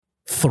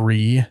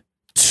3,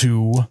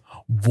 2,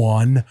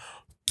 1.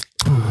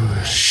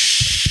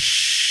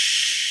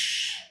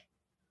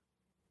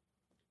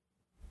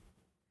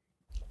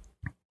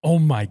 Oh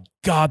my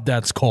God,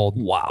 that's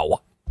cold.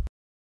 Wow.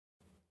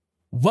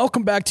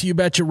 Welcome back to You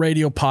Betcha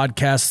Radio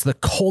Podcast, the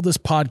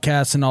coldest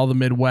podcast in all the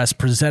Midwest,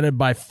 presented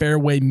by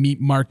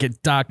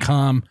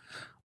FairwayMeatMarket.com.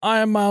 I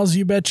am Miles,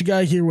 You Betcha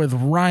Guy, here with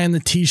Ryan, the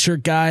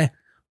T-shirt guy.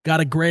 Got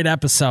a great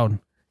episode.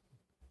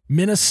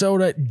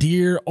 Minnesota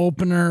deer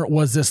opener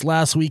was this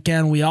last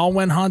weekend. We all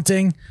went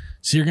hunting,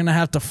 so you're going to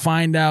have to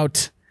find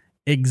out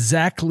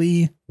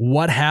exactly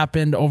what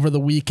happened over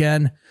the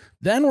weekend.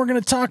 Then we're going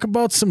to talk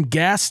about some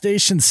gas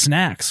station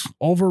snacks,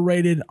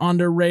 overrated,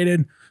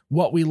 underrated,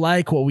 what we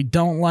like, what we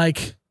don't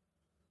like.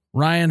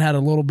 Ryan had a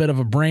little bit of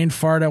a brain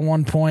fart at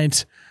one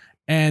point,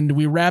 and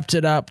we wrapped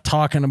it up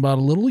talking about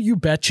a little You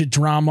Betcha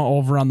drama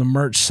over on the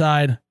merch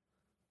side.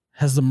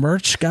 Has the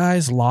merch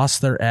guys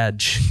lost their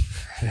edge?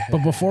 But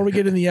before we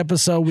get in the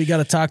episode, we got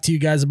to talk to you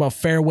guys about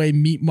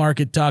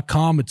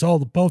FairwayMeatMarket.com. It's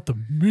all about the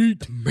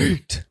meat.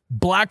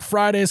 Black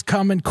Friday is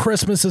coming.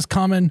 Christmas is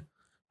coming.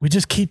 We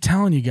just keep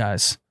telling you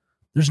guys,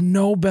 there's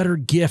no better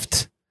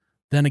gift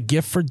than a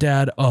gift for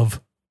dad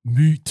of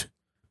meat.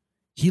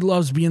 He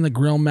loves being the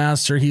grill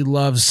master. He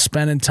loves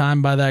spending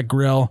time by that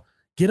grill.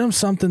 Get him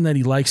something that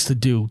he likes to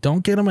do.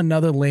 Don't get him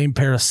another lame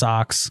pair of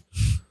socks.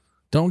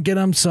 Don't get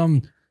him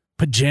some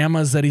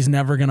pajamas that he's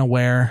never going to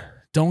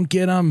wear. Don't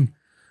get him.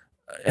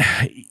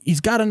 He's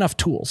got enough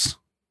tools.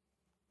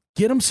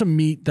 Get him some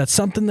meat. That's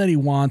something that he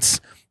wants.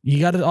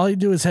 All you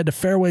do is head to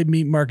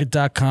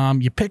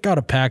fairwaymeatmarket.com. You pick out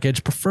a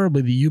package,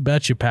 preferably the You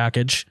Betcha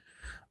package.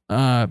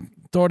 Throw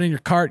it in your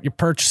cart, you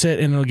purchase it,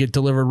 and it'll get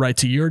delivered right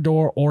to your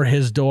door or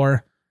his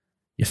door.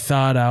 You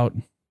thaw it out,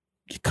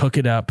 you cook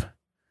it up,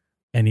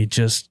 and you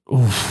just,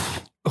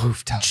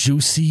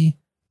 juicy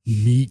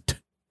meat.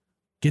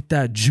 Get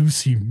that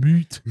juicy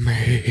meat.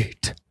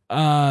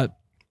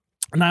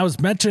 And I was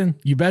mentioning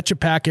You Betcha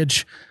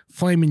package,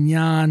 filet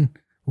mignon,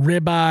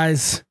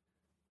 ribeyes,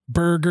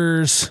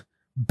 burgers,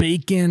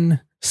 bacon,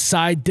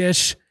 side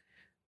dish.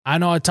 I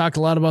know I talked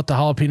a lot about the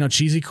jalapeno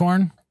cheesy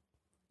corn.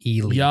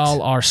 Elite.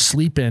 Y'all are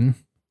sleeping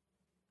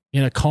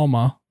in a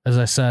coma, as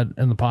I said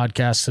in the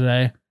podcast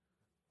today,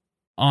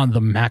 on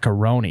the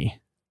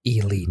macaroni.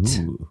 Elite.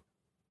 Ooh.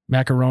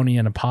 Macaroni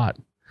in a pot.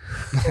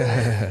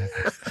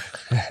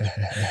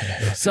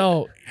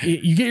 So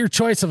you get your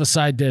choice of a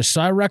side dish.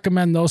 So I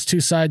recommend those two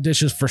side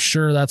dishes for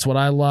sure. That's what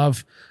I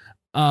love.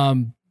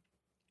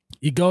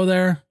 You go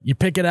there, you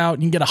pick it out,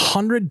 and you can get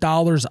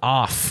 $100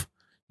 off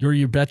your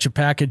You Betcha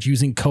package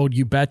using code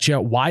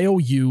YouBetcha,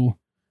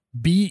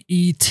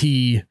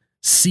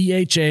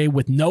 YOUBETCHA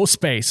with no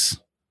space.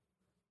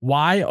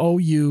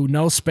 YOU,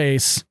 no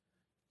space.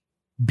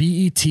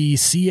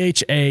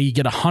 BETCHA. You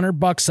get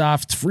 $100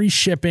 off. It's free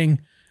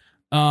shipping.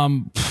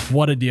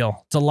 What a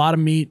deal. It's a lot of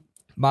meat.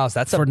 Miles,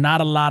 that's for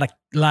not a lot of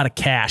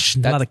cash, a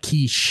lot of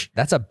quiche.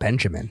 That's a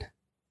Benjamin.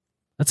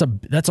 That's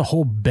a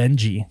whole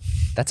Benji.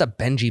 That's a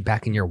Benji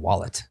back in your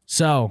wallet.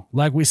 So,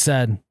 like we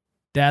said,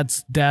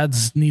 dads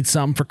need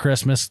something for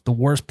Christmas. The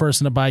worst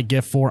person to buy a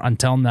gift for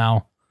until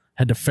now.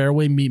 Head to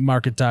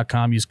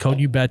fairwaymeatmarket.com. Use code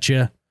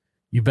YouBetcha.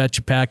 You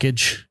Betcha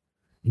package,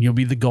 and you'll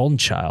be the golden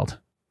child.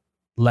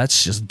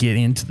 Let's just get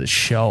into the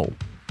show.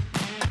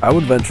 I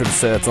would venture to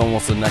say it's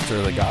almost the nectar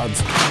of the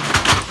gods.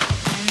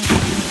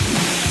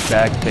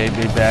 Back,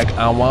 baby, back.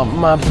 I want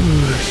my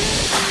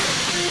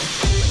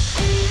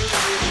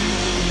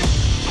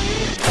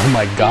Oh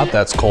my God,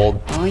 that's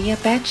cold. Oh, you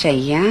betcha,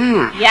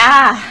 yeah.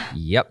 Yeah.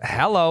 Yep.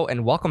 Hello,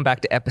 and welcome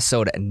back to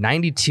episode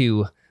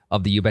 92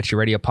 of the You Betcha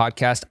Radio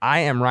podcast. I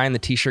am Ryan, the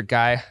T-shirt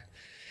guy.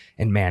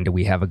 And man, do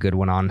we have a good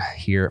one on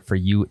here for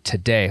you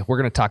today. We're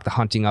going to talk the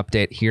hunting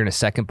update here in a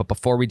second. But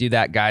before we do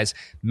that, guys,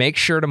 make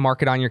sure to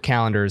mark it on your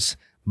calendars.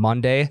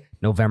 Monday,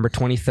 November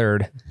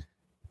 23rd,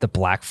 the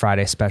Black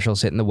Friday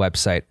specials hitting the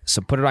website.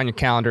 So put it on your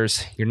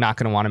calendars. You're not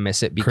going to want to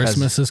miss it because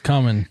Christmas is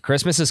coming.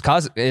 Christmas is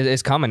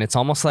coming. It's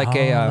almost like All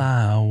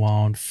I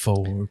want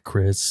for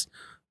Christmas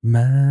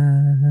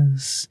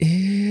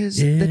is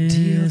the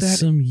deal that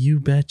some You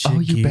Betcha Oh,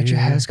 You Betcha gear.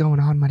 has going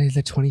on Monday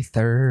the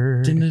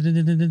 23rd.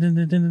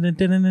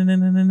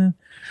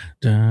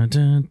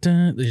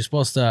 You're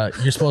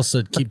supposed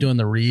to keep doing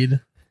the read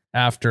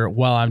after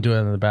while I'm doing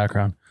it in the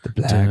background. The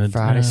Black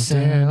Friday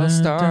sale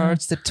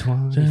starts the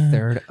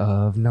 23rd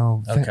of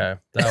November. Okay,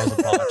 that was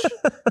a botch.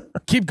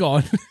 Keep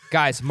going.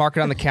 Guys, mark it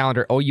on the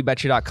calendar,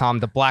 OUBetcha.com.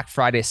 The Black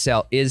Friday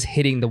sale is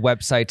hitting the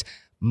website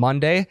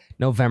Monday,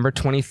 November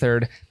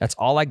 23rd. That's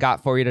all I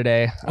got for you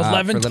today.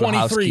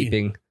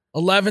 11/23. 11/23.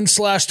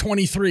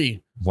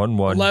 1123.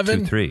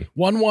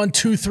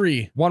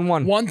 1123.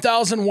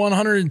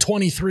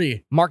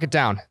 1123. Mark it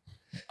down.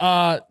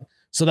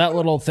 So that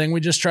little thing we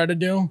just tried to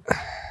do,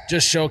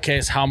 just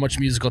showcase how much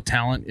musical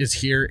talent is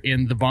here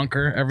in the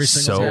bunker every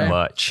single day. So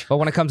much. But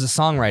when it comes to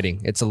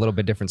songwriting, it's a little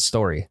bit different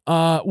story.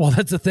 Well,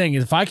 that's the thing.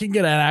 If I can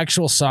get an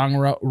actual song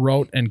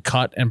wrote and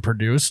cut and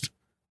produced,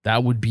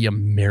 that would be a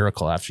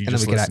miracle after you And then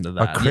just we get listen to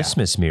that. A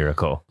Christmas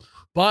miracle.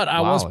 But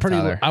I Wow, was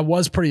Tyler.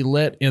 pretty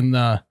lit in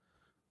the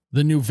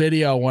the new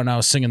video when I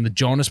was singing the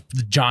Jonas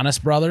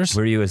Brothers.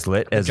 Were you as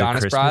lit as a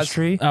Jonas Christmas Bros?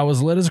 tree? I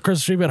was lit as a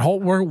Christmas tree, but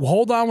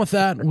hold on with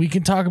that. We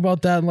can talk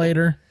about that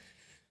later.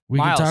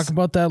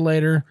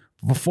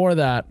 Before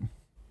that,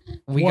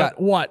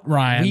 what,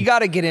 Ryan? We got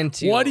to get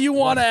into what do you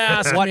want to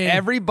ask what me?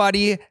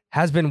 everybody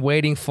has been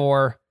waiting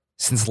for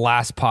since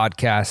last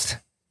podcast.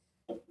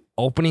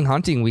 Opening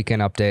hunting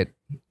weekend update.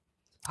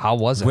 How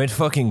was it? Went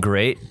fucking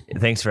great.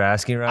 Thanks for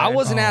asking, Ryan. I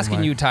wasn't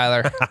asking you,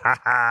 Tyler.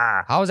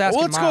 I was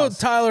asking Let's Miles.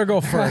 go. Tyler,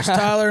 go first.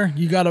 Tyler,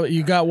 you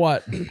got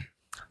what?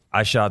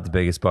 I shot the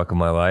biggest buck of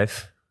my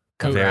life.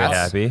 I'm very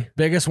Congrats. happy.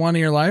 Biggest one of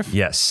your life?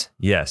 Yes.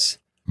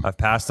 I've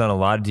passed on a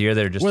lot of deer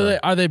that are just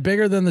Are they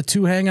bigger than the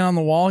two hanging on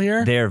the wall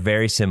here? they are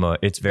very similar.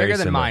 It's very Bigger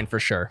than similar. mine for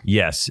sure.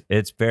 Yes,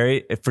 it's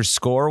very for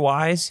score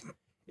wise.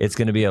 It's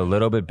going to be a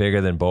little bit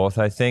bigger than both,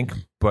 I think.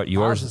 But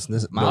yours,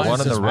 the Miles one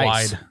on is the right,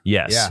 wide.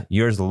 yes, Yeah.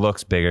 yours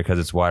looks bigger because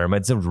it's wider.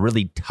 It's a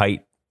really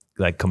tight,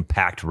 like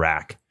compact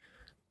rack,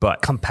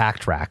 but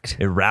Compact racked.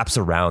 it wraps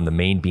around. The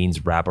main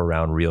beams wrap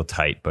around real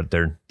tight, but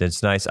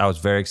it's nice. I was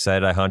very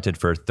excited. I hunted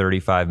for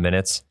 35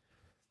 minutes.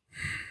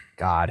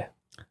 God.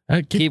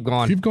 Keep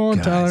going. Keep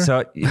going, Tyler.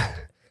 So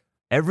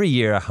every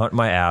year I hunt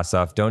my ass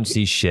off, don't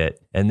see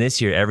shit. And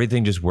this year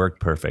everything just worked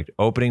perfect.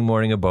 Opening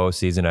morning of bow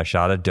season, I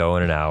shot a doe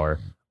in an hour.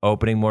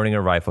 Opening morning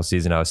of rifle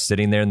season, I was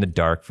sitting there in the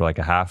dark for like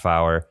a half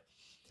hour.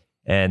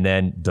 And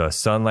then the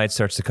sunlight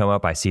starts to come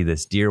up. I see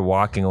this deer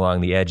walking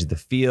along the edge of the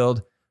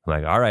field.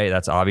 I'm like, all right,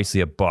 that's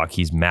obviously a buck.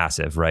 He's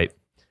massive, right?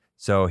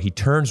 So he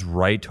turns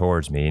right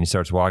towards me and he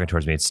starts walking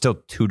towards me. It's still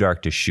too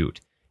dark to shoot.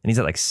 And he's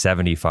at like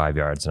 75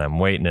 yards. And I'm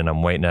waiting and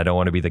I'm waiting. I don't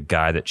want to be the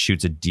guy that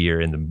shoots a deer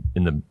in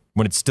the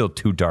when it's still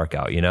too dark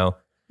out, you know?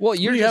 Well,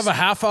 you have a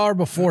half hour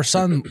before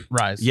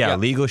sunrise. Yeah,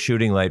 legal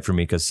shooting light for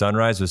me because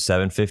sunrise was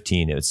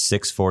 7:15. It was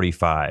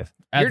 6:45.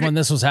 When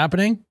this was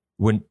happening?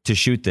 When to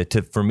shoot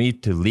for me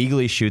to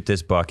legally shoot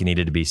this buck, it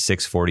needed to be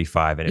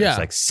 6:45, and it was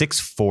like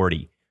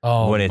 6:40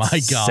 when it's my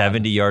God.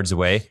 70 yards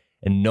away,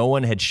 and no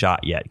one had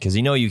shot yet because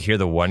you hear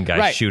the one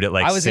guy shoot at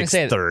like I was gonna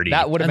say 6:30.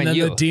 that would have And been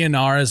then you. the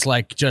DNR is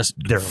like just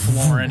They're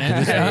flooring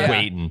it. Yeah.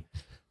 waiting.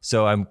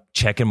 So I'm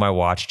checking my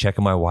watch.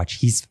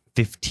 He's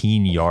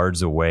 15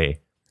 yards away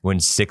when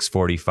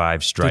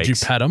 6:45 strikes. Did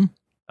you pet him?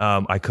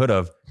 I could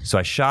have. So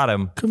I shot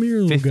him Come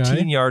here, little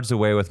 15 guy. yards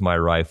away with my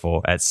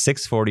rifle at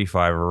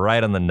 6:45,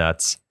 right on the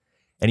nuts.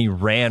 And he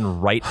ran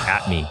right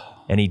at me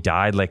and he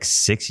died like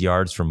 6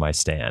 yards from my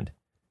stand.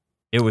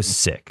 It was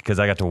sick because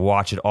I got to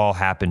watch it all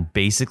happen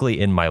basically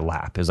in my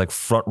lap. It was like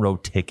front row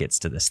tickets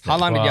to this thing. How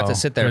long did you have Wow. to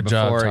sit there Good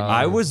job, before? Tyler.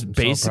 I was I'm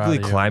so basically proud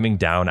of you. climbing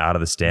down out of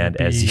the stand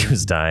as he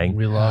was dying.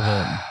 We love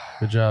it.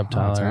 Good job,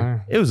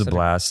 Tyler. It was a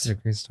blast.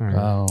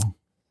 Wow.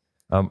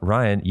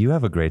 Ryan, you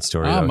have a great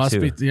story though, must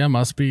too. be. Yeah,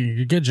 must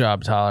be. Good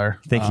job, Tyler.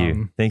 Thank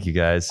you. Thank you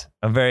guys.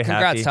 I'm very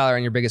Congrats, happy. Tyler,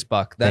 on your biggest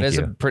buck. That Thank is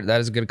you.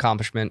 that is a good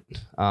accomplishment.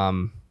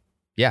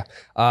 Yeah.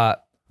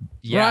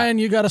 Ryan,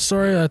 you got a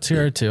story? Let's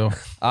hear it too.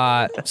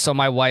 So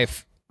my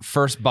wife,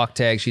 first buck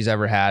tag she's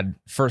ever had,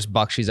 first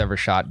buck she's ever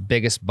shot,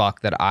 biggest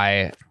buck that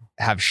I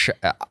have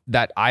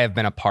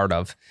been a part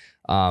of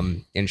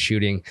in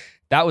shooting.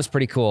 That was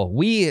pretty cool.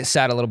 We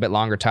sat a little bit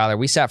longer, Tyler.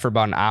 We sat for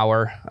about an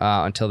hour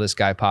until this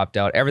guy popped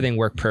out. Everything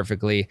worked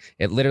perfectly.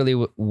 It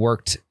literally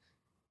worked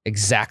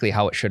exactly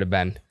how it should have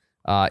been.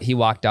 He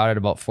walked out at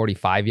about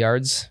 45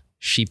 yards.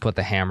 She put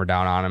the hammer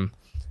down on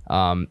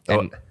him.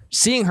 And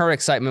seeing her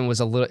excitement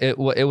was it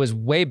was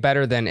way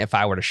better than if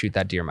I were to shoot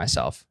that deer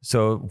myself.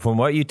 So from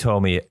what you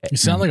told me, You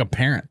sound like a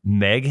parent.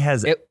 Meg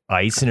has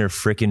ice in her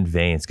freaking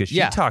veins because she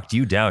talked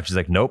you down. She's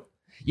like, nope.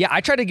 Yeah,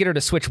 I tried to get her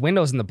to switch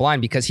windows in the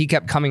blind because he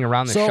kept coming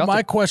around the So shelter.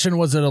 my question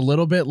was, it a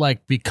little bit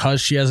like because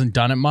she hasn't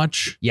done it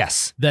much,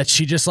 Yes. that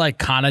she just like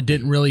kind of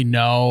didn't really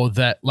know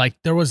that like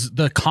there was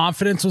the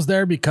confidence was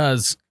there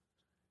because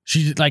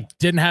she like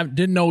didn't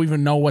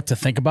know what to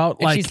think about.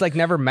 And she's like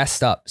never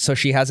messed up. So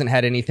she hasn't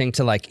had anything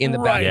to like in the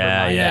back of her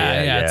mind.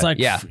 Yeah. It's like,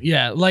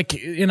 yeah, like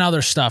in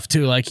other stuff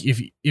too. Like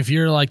if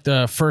you're like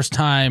the first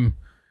time,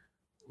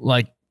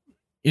 like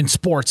in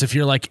sports, if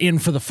you're like in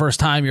for the first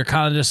time, you're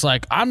kind of just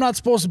like, I'm not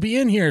supposed to be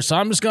in here, so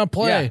I'm just going to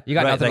play. Yeah, you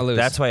got nothing to lose.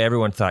 That's why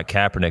everyone thought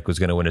Kaepernick was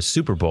going to win a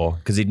Super Bowl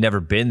because he'd never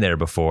been there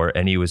before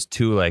and he was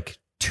too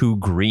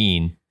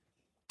green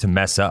to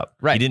mess up.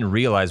 Right. He didn't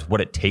realize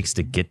what it takes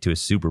to get to a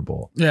Super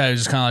Bowl. Yeah, it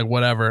was just kind of like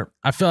whatever.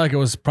 I feel like it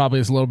was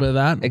probably a little bit of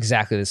that.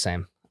 Exactly the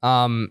same.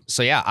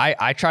 So yeah,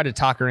 I tried to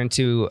talk her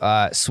into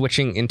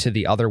switching into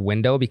the other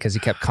window because he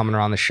kept coming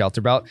around the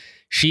shelter belt.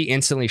 She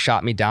instantly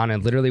shot me down,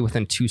 and literally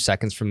within 2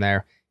 seconds from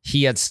there,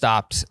 he had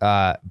stopped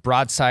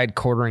broadside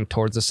quartering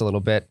towards us a little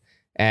bit,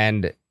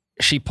 and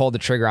she pulled the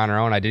trigger on her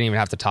own. I didn't even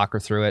have to talk her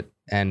through it,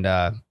 and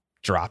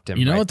dropped him.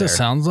 You know right what this there.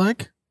 sounds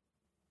like?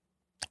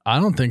 I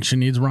don't think she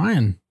needs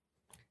Ryan.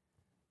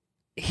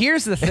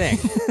 Here's the thing.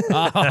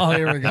 Oh,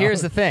 here we go.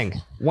 Here's the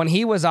thing. When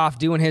he was off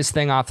doing his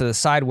thing off to the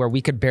side where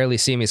we could barely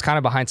see him, he's kind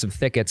of behind some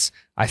thickets.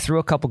 I threw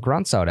a couple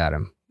grunts out at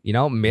him.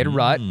 mid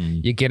rut.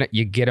 You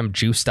get him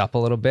juiced up a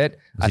little bit.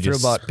 Was he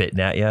just spitting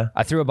at you?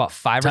 I threw about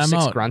 5 or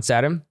 6 grunts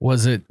at him.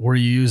 Were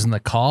you using the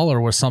call or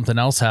was something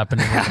else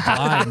happening with the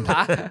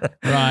blind,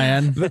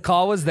 Ryan? The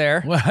call was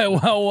there.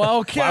 Well,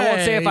 okay. Well, I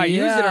won't say if I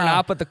used it or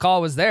not, but the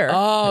call was there.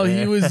 Oh,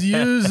 he was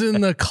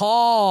using the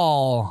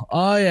call.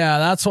 Oh yeah,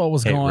 that's what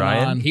was going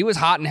Ryan? on. He was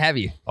hot and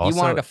heavy. Also- He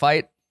wanted to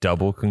fight.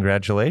 Double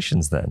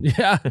congratulations then.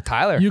 Yeah,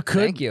 Tyler,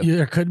 thank you.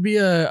 There could be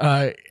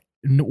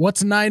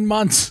what's 9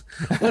 months?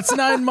 What's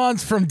 9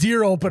 months from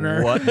deer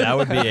opener? What? That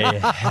would be a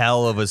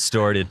hell of a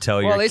story to tell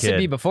Well, your at least it'd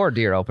be kid. before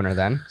deer opener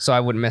then, so I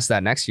wouldn't miss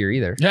that next year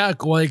either. Yeah,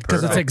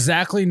 because it's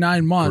exactly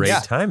 9 months.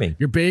 Great timing.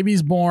 Your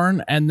baby's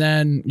born, and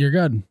then you're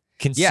good.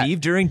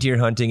 Conceived during deer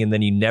hunting, and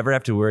then you never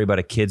have to worry about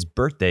a kid's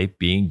birthday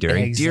being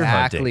during deer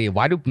hunting. Exactly.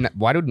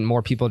 Why do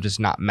more people just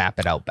not map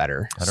it out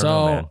better? I don't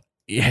know, man.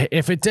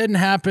 If it didn't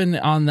happen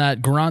on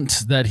that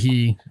grunt that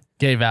he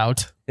gave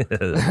out,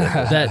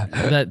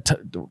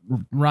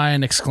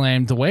 Ryan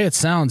exclaimed, the way it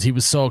sounds, he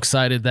was so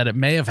excited that it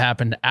may have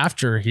happened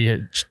after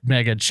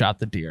Meg had shot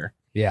the deer.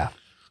 Yeah.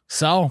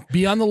 So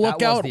be on the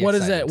lookout. the What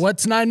is excitement. it?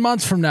 What's 9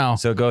 months from now?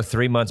 So go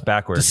 3 months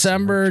backwards.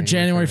 December,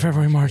 January,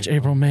 February, March,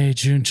 April, May,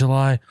 June,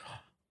 July,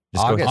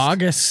 Just go-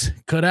 August.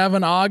 Could have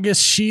an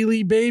August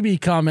Sheely baby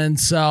coming.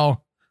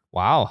 So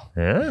Wow.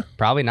 Yeah?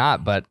 Probably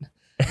not, but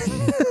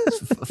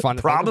fun.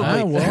 to think Probably. about.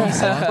 Yeah, well, we'll have to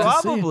see.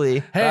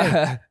 Probably.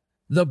 Hey,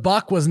 the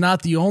buck was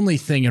not the only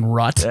thing in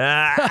rut.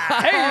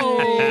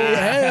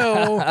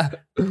 Hey-o.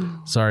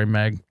 Sorry,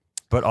 Meg.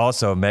 But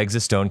also, Meg's a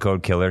stone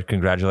cold killer.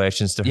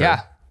 Congratulations to her.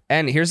 Yeah.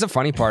 And here's the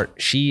funny part.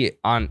 She,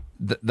 on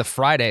the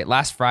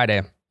last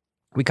Friday,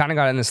 we kind of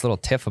got in this little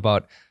tiff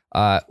about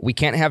we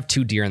can't have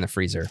 2 deer in the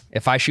freezer.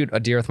 If I shoot a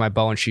deer with my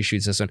bow and she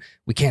shoots this one,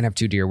 we can't have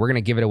 2 deer. We're going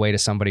to give it away to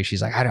somebody.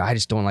 She's like, I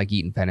just don't like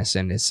eating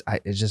venison. It's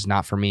just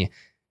not for me.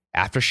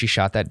 After she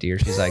shot that deer,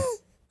 she's like,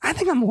 I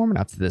think I'm warming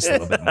up to this a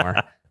little bit more.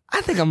 I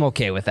think I'm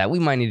okay with that. We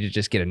might need to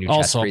just get a new chest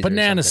Also, freezer or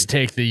bananas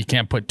something. take that you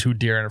can't put 2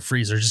 deer in a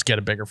freezer. Just get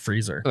a bigger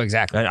freezer. Oh,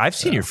 exactly. And I've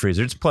seen your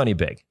freezer. It's plenty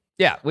big.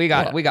 Yeah, we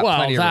got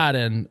plenty of that,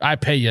 and I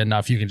pay you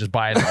enough. You can just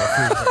buy it in a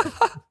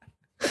freezer.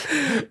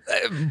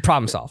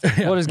 problem solved.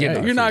 We'll just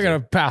get You're not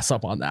going to pass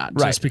up on that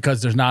Right. just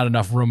because there's not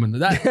enough room in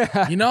that.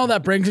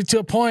 That brings me to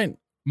a point.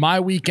 My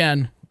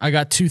weekend, I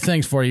got 2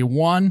 things for you.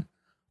 One,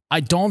 I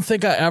don't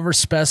think I ever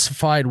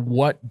specified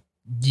what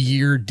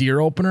year deer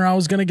opener I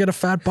was going to get a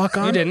fat buck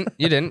on.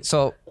 You didn't.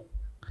 So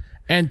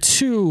And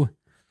 2,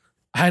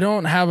 I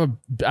don't have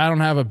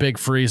a big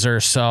freezer,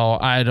 so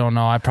I don't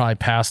know. I probably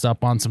passed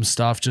up on some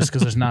stuff just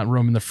because there's not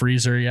room in the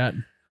freezer yet.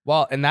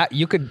 well, and that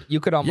you could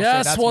almost say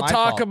Yes, that's we'll my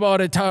talk fault.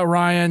 about it,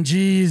 Ryan.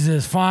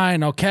 Jesus,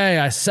 fine, okay.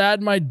 I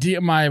sat my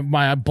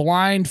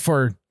blind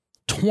for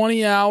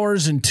 20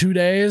 hours in 2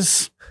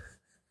 days.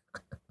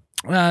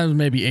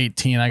 Maybe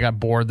 18. I got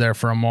bored there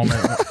for a moment.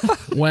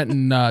 Went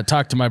and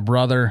talked to my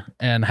brother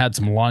and had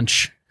some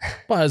lunch.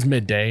 Well, it was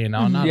midday,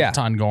 not Yeah. a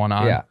ton going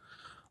on. Yeah.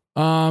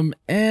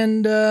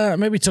 And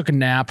maybe took a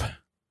nap.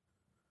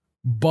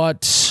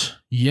 But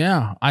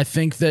yeah, I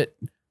think that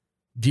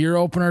deer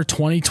opener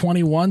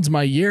 2021's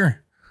my year.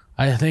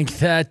 I think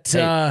that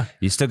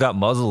You still got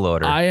muzzle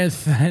loader.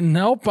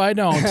 nope, I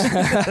don't.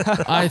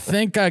 I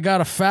think I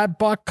got a fat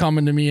buck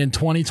coming to me in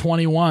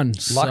 2021.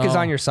 Luck is So,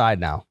 on your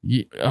side now.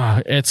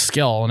 it's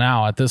skill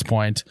now at this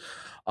point.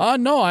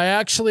 No, I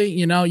actually,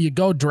 you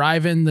go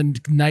driving the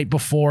night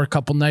before, a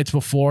couple nights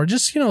before,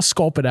 just,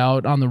 scope it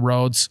out on the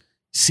roads,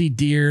 see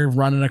deer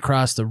running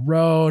across the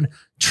road,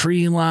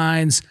 tree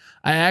lines.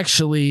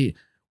 We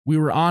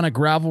were on a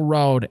gravel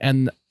road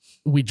and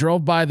we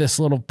drove by this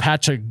little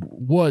patch of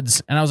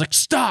woods and I was like,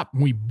 stop.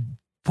 And we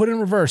put in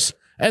reverse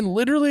and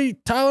literally,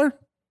 Tyler,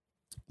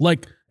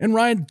 and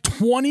Ryan,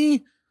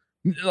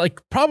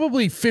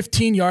 probably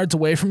 15 yards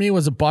away from me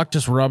was a buck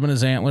just rubbing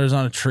his antlers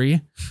on a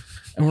tree.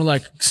 And we're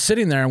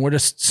sitting there and we're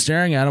just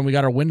staring at him. We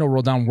got our window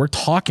rolled down. We're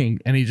talking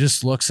and he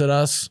just looks at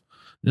us,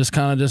 just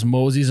kind of just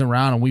moseys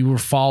around. And we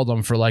followed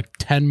him for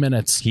 10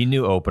 minutes. He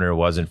knew opener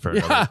wasn't for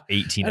another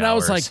 18 And hours. I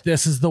was like,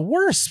 this is the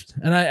worst.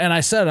 And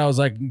I said,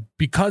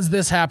 because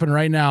this happened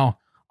right now,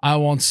 I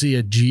won't see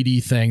a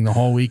GD thing the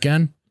whole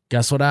weekend.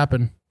 Guess what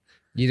happened?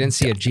 You didn't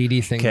see a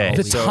GD thing. Okay.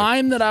 The So-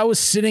 time that I was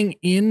sitting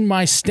in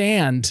my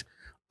stand,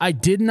 I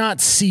did not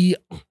see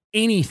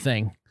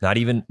anything. not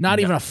even Not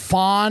even a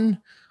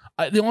fawn.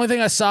 The only thing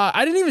I saw,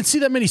 I didn't even see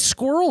that many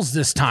squirrels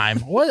this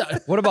time.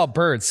 What? What about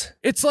birds?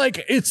 It's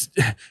like it's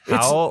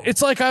How-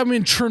 like I'm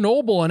in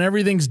Chernobyl and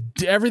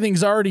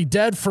everything's already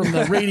dead from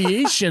the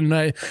radiation.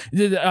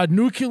 Did a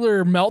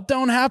nuclear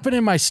meltdown happen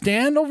in my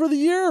stand over the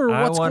year, or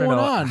what's I going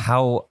want to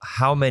know on?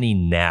 how many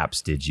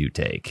naps did you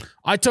take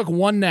I took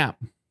 1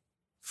 nap.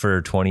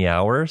 for 20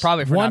 hours?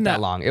 Probably for One not nap.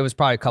 that long. It was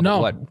probably a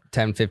couple,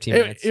 10, 15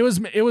 minutes.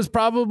 It was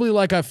probably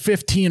like a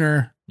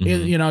 15er.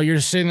 Mhm.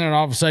 You're sitting there and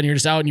all of a sudden you're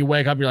just out and you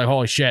wake up. You're like,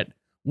 holy shit!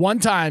 One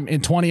time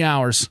in 20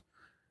 hours.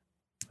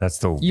 That's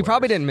the You worst.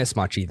 probably didn't miss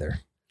much either.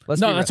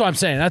 No, that's what I'm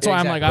saying. That's why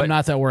I'm Exactly. I'm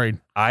not that worried.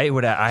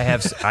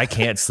 I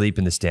can't sleep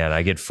in the stand.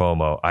 I get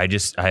FOMO. I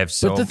have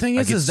so But the thing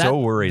I is get that so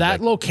worried. that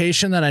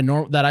location that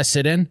I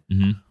sit in,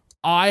 Mhm.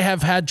 I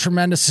have had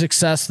tremendous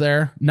success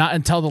there, not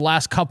until the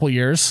last couple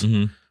years.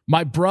 Mm-hmm.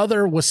 My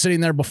brother was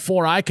sitting there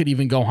before I could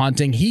even go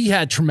hunting. He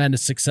had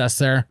tremendous success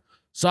there.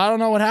 So I don't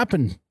know what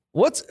happened.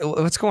 What's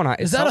going on?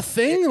 Is that a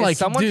thing? Is Like,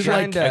 someone dude,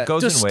 trying like, to? It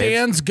goes does in waves.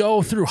 stands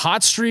go through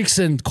hot streaks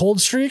and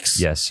cold streaks?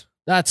 Yes.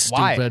 That's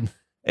Why? stupid.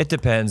 It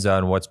depends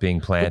on what's being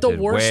planted,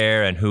 worst-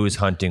 where, and who's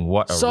hunting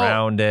what So-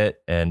 around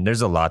it. And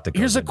there's a lot that goes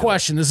Here's a into it.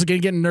 question. This is going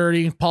to get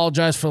nerdy.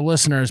 Apologize for the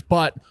listeners.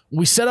 But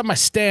we set up my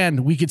stand.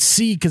 We could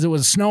see, because it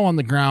was snow on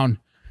the ground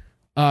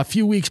a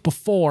few weeks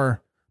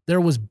before, there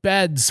was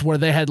beds where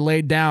they had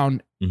laid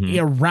down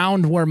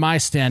around where my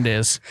stand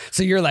is.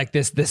 So you're like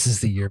this. This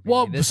is the year. baby.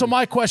 Well, This so is-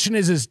 my question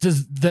is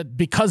does that,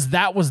 because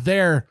that was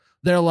there,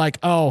 they're like,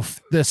 oh,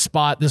 this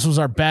spot, this was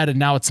our bed, and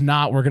now it's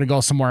not. We're going to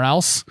go somewhere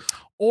else.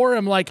 Or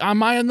am like,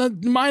 am I in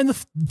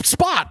the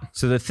spot?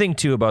 So the thing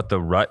too about the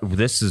rut,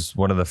 this is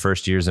one of the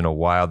first years in a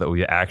while that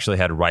we actually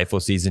had rifle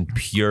season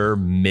pure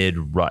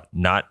mid rut,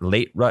 not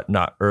late rut,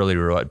 not early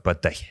rut,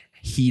 but the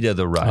heat of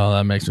the rut. Oh,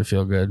 that makes me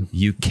feel good.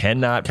 You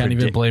cannot Can't even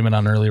predict. blame it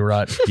on early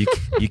rut.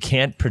 You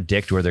can't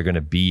predict where they're going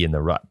to be in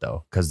the rut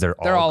though, because they're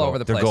all go- over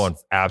the They're place. going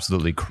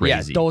absolutely yeah,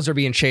 crazy. does are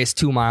being chased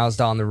 2 miles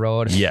down the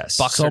road. Yes.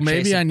 Bucks So are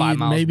maybe chasing I 5 need,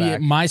 miles maybe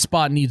back. my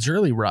spot needs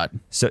early rut.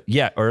 So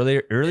yeah, early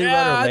rut or late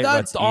that's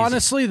rut's easy.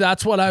 honestly,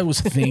 that's what I was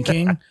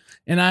thinking.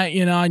 And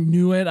I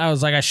knew it. I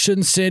was like, I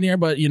shouldn't sit here,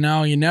 but you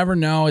never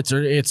know.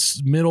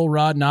 It's middle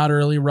rut, not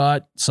early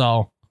rut.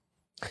 So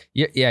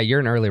Yeah, you're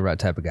an early rut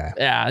type of guy.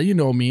 yeah, you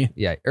know me.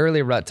 Yeah,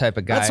 early rut type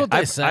of guy. That's what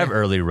they say. I've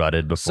early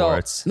rutted before. So-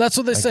 It's That's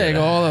what they say. I get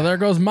go, it. oh, there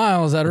goes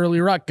Miles, that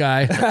early rut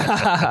guy.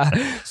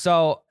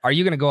 So, are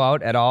you going to go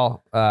out at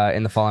all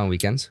in the following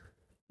weekends?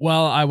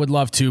 Well, I would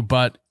love to,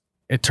 but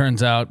it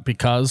turns out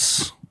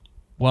because,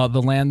 well,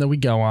 the land that we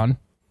go on,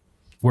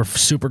 we're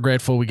super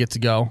grateful we get to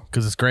go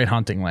because it's great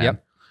hunting land.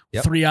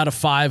 Yep. 3 out of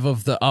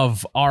 5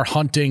 of our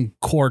hunting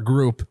core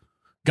group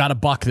got a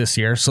buck this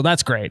year, so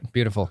that's great.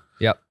 Beautiful.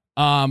 Yep.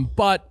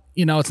 But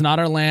it's not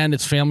our land;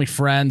 it's family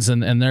friends,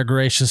 and they're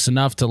gracious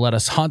enough to let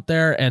us hunt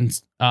there. And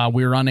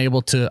we were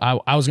unable to.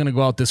 I was going to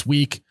go out this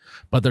week,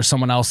 but there's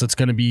someone else that's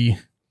going to be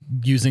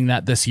using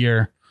that this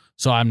year,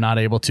 so I'm not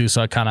able to.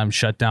 So I kind of am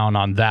shut down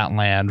on that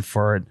land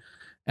for it.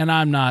 And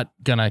I'm not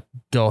gonna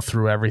go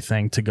through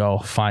everything to go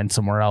find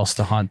somewhere else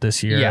to hunt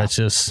this year. Yeah. It's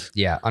just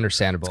Yeah,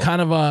 understandable.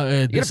 kind of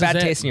a. You get a bad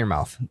taste in your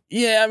mouth.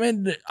 Yeah, I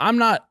mean,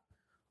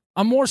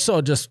 I'm more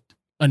so just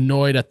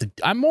annoyed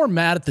I'm more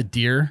mad at the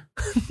deer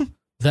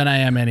than I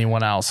am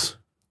anyone else.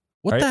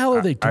 What the hell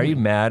are they doing? Are you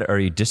mad or are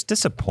you just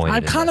disappointed?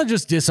 I'm kind of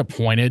just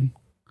disappointed.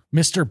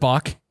 Mr.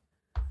 Buck,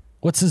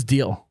 what's his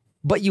deal?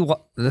 But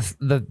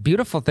the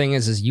beautiful thing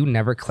is you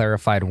never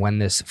clarified when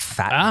this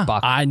fat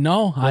buck I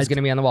know. was going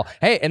to be on the wall.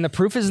 Hey, and the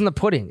proof is in the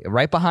pudding,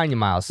 right behind you,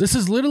 Miles. This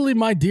is literally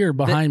my deer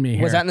behind me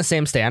here. Was that in the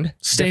same stand?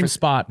 Same Different-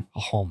 spot?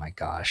 Oh my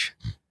gosh.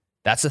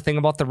 That's the thing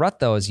about the rut,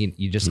 though, is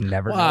you just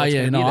never know. Well, what's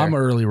yeah, gonna be there. I'm an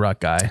early rut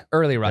guy.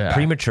 Early rut. Yeah.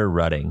 premature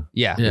rutting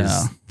Yeah. Yeah.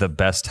 is the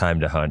best time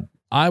to hunt.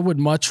 I would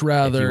much If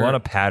rather. you want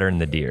to pattern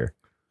the deer.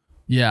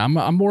 Yeah,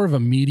 I'm more of a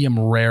medium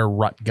rare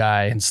rut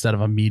guy instead of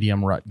a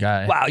medium rut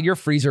guy. Wow, your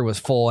freezer was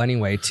full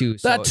anyway, too.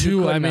 So That you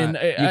too. I couldn't,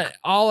 mean,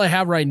 all I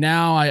have right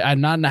now, I'm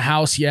not in the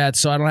house yet,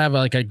 so I don't have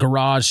like a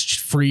garage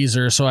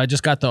freezer. So I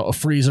just got the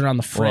freezer on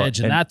the fridge,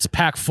 and and- that's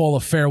packed full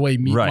of Fairway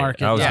Meat Right.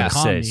 Market. I was going to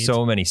 .com say meat.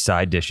 so many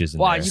side dishes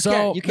in Wow, there. you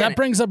So can't- that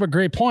brings up a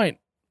great point.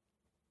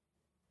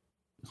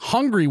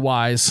 Hungry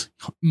wise,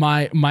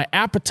 my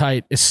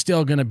appetite is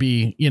still going to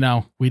be,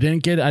 I didn't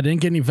get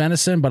any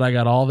venison, but I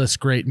got all this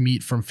great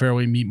meat from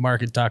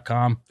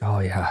fairwaymeatmarket.com. Oh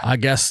yeah. I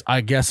guess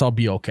I'll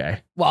be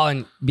okay. Well,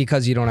 and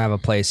because you don't have a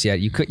place yet,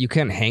 you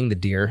couldn't hang the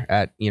deer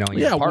at in your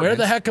Yeah, where apartment.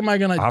 the heck am I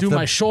going to Off do the-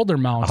 my shoulder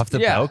mount? Off the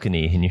Yeah.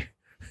 balcony. And you,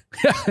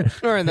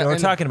 Or in the, we're in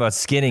the talking about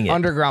skinning it.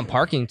 underground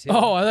parking too.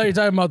 Oh, I thought you were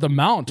talking about the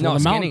mount. No, Well,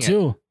 the mount skinning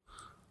too.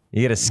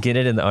 You got to skin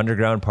it in the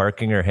underground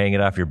parking or hang it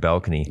off your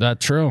balcony.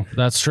 That's true.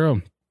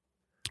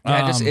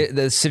 Yeah,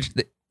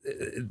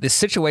 the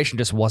situation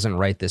just wasn't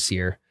right this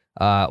year.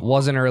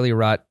 Wasn't early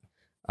rut.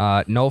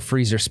 No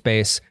freezer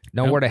space.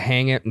 Nowhere to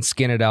hang it and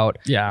skin it out.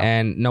 Yeah.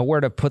 And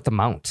nowhere to put the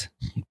mount.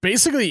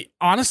 Basically,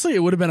 honestly, it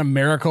would have been a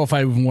miracle if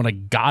I even would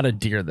have got a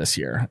deer this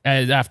year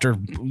after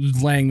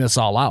laying this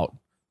all out.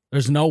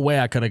 There's no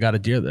way I could have got a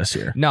deer this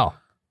year. No.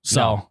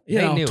 So, No,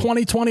 they knew.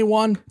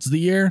 2021 is the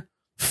year.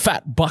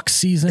 Fat buck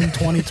season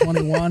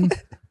 2021.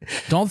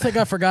 Don't think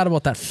I forgot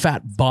about that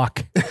fat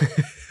buck.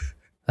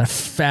 That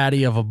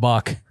fatty of a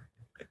buck.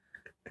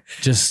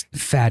 Just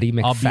Fatty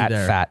I'll be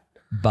there. fat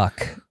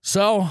buck.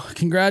 so,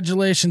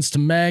 congratulations to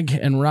Meg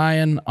and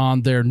Ryan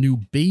on their new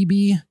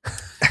baby.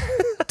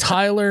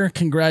 Tyler,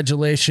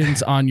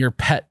 congratulations on your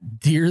pet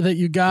deer that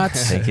you got.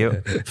 Thank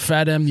you.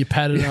 Fed him, you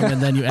petted him,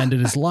 and then you ended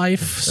his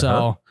life.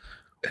 So,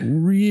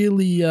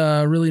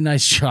 really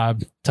nice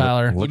job,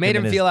 Tyler. You made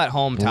him feel at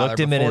home, Tyler. looked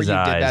him in Before his you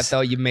did that, eyes.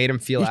 though, you made him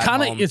feel He at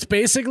kind home. of, it's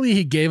basically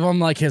he gave him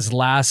like his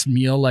last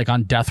meal, like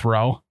on death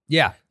row.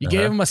 Yeah. You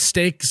gave him a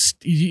steak.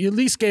 You at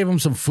least gave him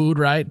some food,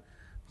 right?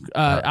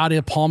 Out of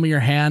the palm of your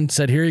hand.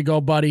 Said, "Here you go,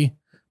 buddy."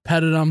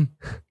 Petted him.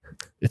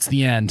 It's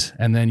the end,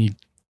 and then you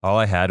All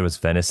I had was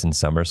venison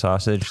summer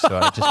sausage, so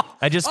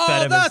I just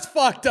fed him. That's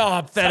fucked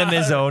up. Fed him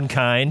his own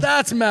kind.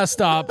 That's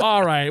messed up.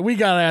 All right, we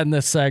gotta end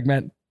this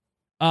segment.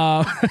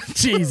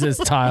 Jesus,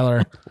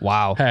 Tyler.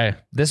 Wow. Hey,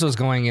 This was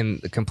going in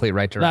the complete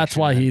right direction. that's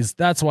why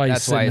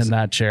he's sitting in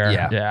that chair.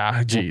 Yeah.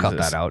 Yeah. Jesus. We'll cut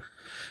that out.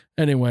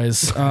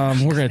 Anyways,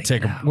 we're gonna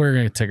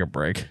take a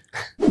break.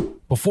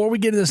 Before we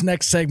get to this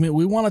next segment,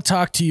 we want to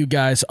talk to you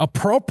guys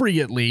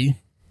appropriately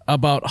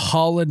about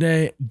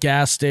holiday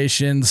gas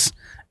stations.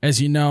 As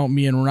you know,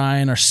 me and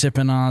Ryan are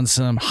sipping on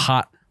some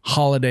hot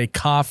holiday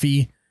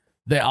coffee.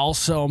 They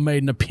also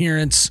made an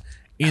appearance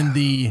in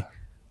the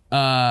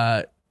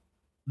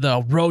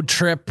road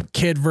trip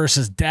kid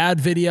versus dad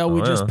video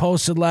we just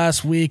posted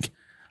last week.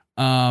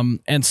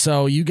 And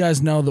so you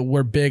guys know that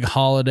we're big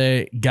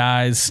holiday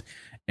guys,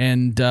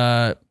 and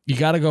you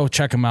got to go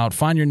check them out.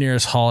 Find your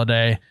nearest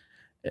holiday.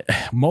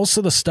 All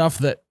of the stuff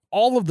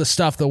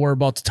that we're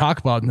about to talk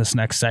about in this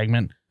next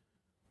segment,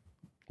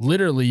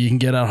 literally you can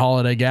get at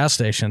holiday gas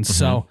stations.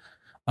 So,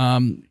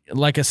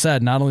 like I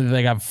said, not only do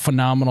they have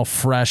phenomenal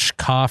fresh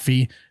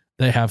coffee,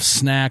 they have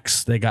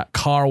snacks, they got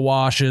car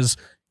washes,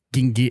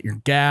 you can get your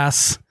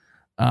gas.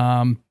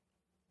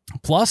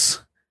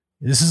 Plus,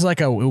 this is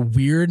like a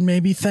weird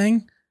maybe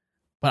thing,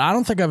 but I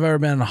don't think I've ever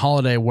been on a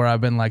holiday where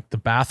I've been like, the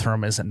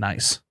bathroom isn't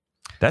nice.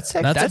 That's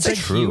a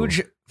true.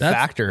 huge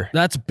factor.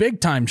 That's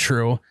big time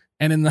true.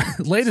 And in the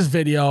latest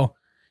video,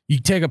 you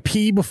take a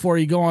pee before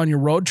you go on your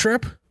road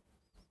trip.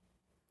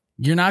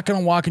 You're not going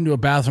to walk into a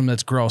bathroom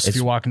that's gross if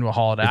you walk into a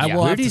holiday. I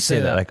will Where have do you to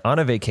say that. Like on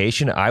a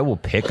vacation, I will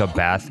pick a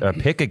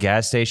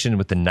gas station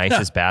with the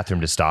nicest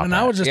bathroom to stop And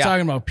at. I was just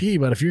talking about pee,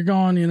 but if you're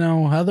going,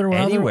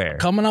 Anywhere.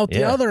 coming out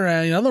the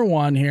other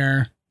one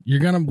here, you're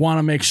going to want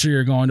to make sure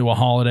you're going to a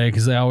holiday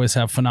because they always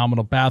have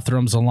phenomenal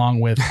bathrooms along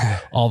with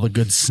all the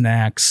good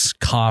snacks,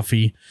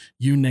 coffee,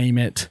 you name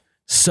it.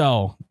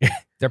 So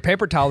Their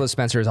paper towel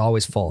dispenser is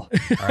always full.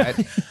 All right.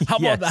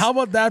 how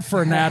about that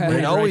for an ad read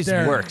It always right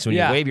there? works when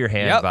you wave your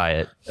hand by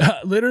it.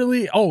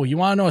 Literally. Oh, you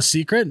want to know a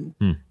secret?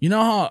 You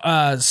know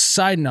how,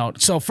 side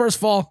note. So first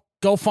of all,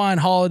 go find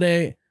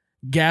holiday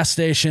gas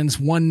stations,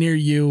 one near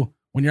you.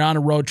 When you're on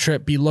a road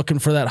trip, be looking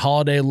for that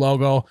holiday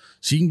logo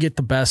so you can get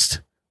the best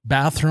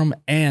bathroom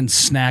and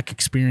snack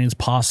experience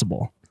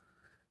possible.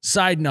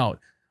 Side note.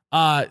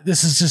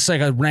 This is just like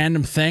a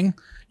random thing.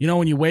 You know,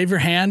 when you wave your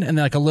hand and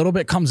then like a little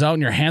bit comes out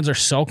and your hands are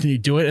soaked and you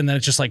do it and then it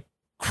just like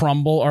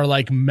crumble or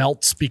like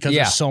melts because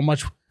there's so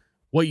much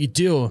what you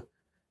do.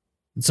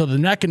 And so the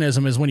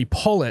mechanism is when you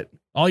pull it,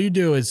 all you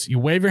do is you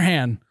wave your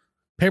hand,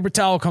 paper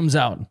towel comes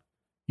out.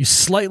 You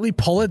slightly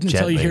pull it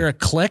until you hear a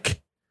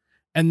click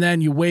and then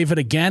you wave it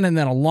again and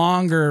then a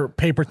longer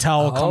paper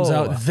towel comes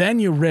out. Then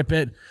you rip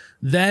it.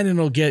 Then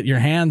it'll get your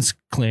hands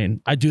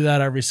clean. I do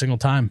that every single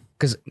time.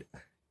 Because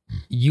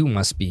you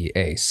must be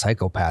a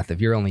psychopath if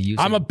you're only using...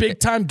 I'm a big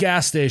time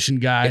gas station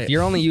guy. If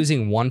you're only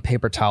using one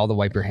paper towel to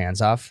wipe your hands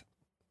off,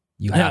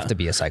 you have to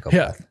be a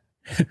psychopath.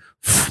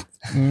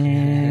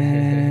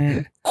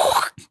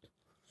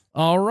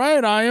 All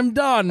right, I am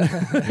done.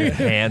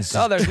 Hands.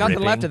 Oh, there's nothing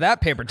dripping. left of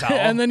that paper towel.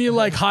 And then you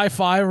like high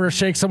five or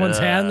shake someone's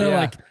hand. They're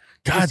like,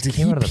 God, did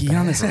he pee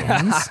on his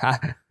hands?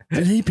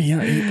 Did he pee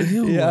on?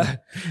 Ew. Yeah.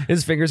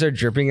 His fingers are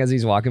dripping as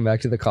he's walking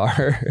back to the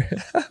car.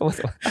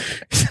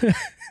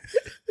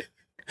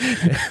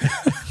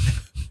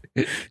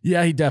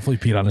 Yeah, he definitely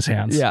peed on his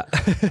hands. Yeah.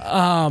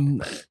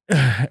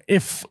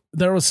 If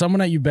there was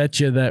someone at You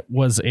Betcha that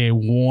was a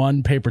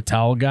one paper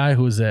towel guy,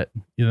 who's it?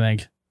 You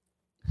think?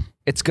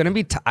 It's gonna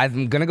be.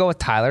 I'm gonna go with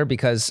Tyler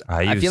because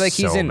I feel like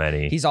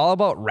he's all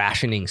about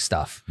rationing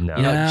stuff. No.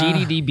 You know, Yeah.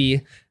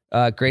 GDDB,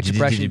 Great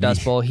Depression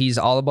Dust Bowl. He's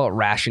all about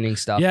rationing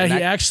stuff. Yeah,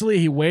 And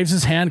he waves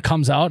his hand,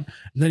 comes out,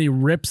 and then he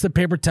rips the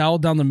paper towel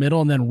down the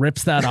middle and then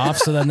rips that off.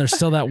 So then there's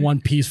still that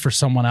one piece for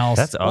someone else.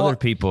 That's other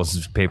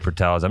people's paper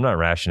towels. I'm not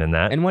rationing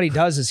that. And what he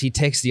does is he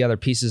takes the other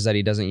pieces that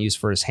he doesn't use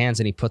for his hands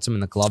and he puts them in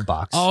the glove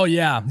box. Oh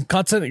yeah,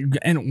 cuts it,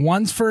 and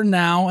one's for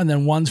now, and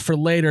then one's for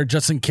later,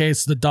 just in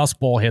case the Dust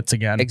Bowl hits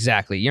again.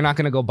 Exactly. You're not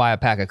going to go buy a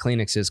pack of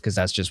Kleenexes because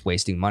that's just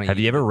wasting money. Have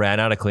you ever ran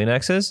out of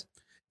Kleenexes?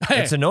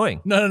 Hey, It's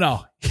annoying.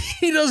 No.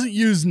 He doesn't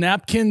use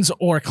napkins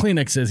or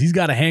Kleenexes. He's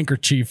got a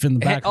handkerchief in the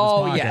back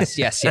of his pocket.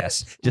 yes.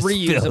 Just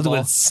Reusable. filled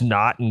with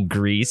snot and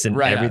grease and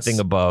Right. everything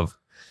above.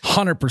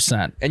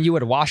 100%. And you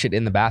would wash it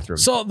in the bathroom.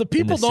 So the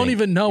people the don't sink.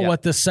 even know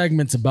what this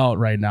segment's about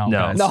right now. No.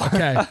 guys. No.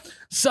 Okay.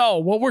 So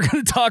what we're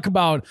going to talk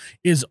about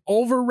is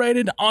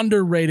overrated,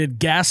 underrated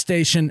gas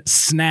station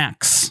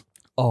snacks.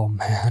 oh,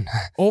 man.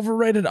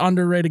 Overrated,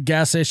 underrated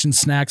gas station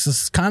snacks.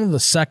 This is kind of the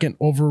second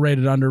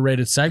overrated,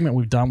 underrated segment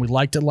we've done. We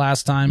liked it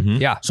last time.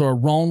 Yeah. So we're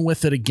rolling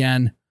with it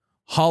again.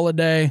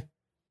 Holiday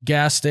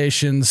gas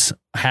stations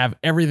have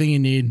everything you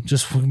need.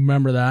 Just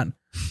remember that.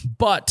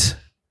 But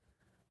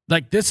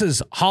like, this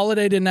is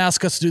Holiday didn't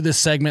ask us to do this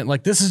segment.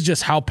 Like, this is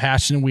just how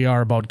passionate we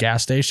are about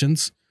gas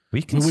stations.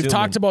 We've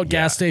talked about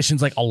gas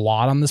stations like a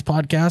lot on this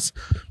podcast,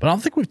 but I don't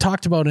think we've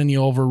talked about any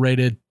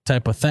overrated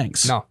type of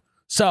things. No.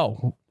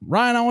 So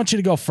Ryan, I want you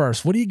to go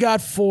first. What do you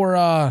got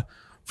for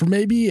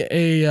maybe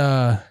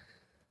a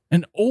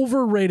An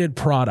overrated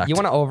product. You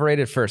want to overrate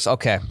it first.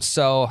 Okay.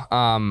 So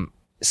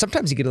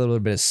sometimes you get a little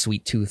bit of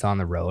sweet tooth on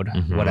the road,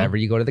 whatever.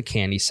 You go to the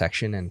candy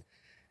section and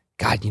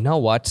God, you know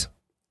what?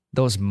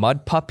 Those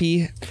mud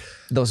puppies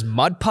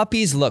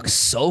look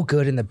so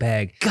good in the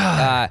bag.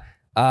 God.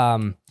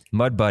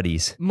 Mud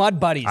Buddies. Mud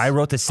Buddies. I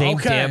wrote the same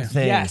Okay. damn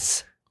thing.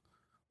 Yes.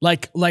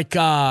 like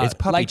It's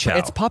puppy chow.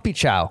 It's puppy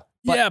chow.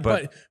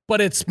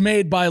 but it's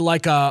made by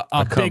like a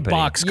big company.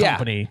 box Yeah.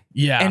 company.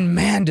 Yeah. And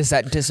man, does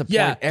that disappoint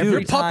yeah, every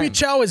your puppy time.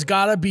 chow has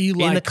got to be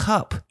like in the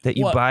cup that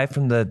you What? buy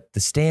from the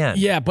stand.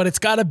 Yeah, but it's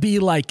got to be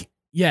like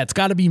it's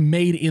got to be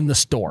made in the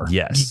store.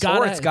 Yes. You gotta,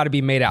 Or it's got to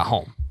be made at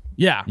home.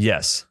 Yeah.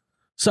 Yes.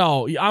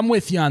 So I'm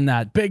with you on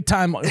that. Big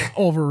time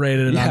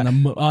overrated on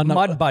the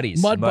Mud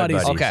Buddies. Mud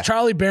Buddies. Buddies. Okay.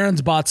 Charlie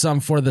Barron's bought some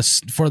for the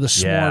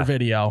s'more Yeah.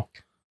 video.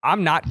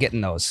 I'm not getting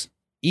those.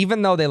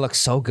 Even though they look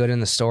so good in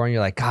the store and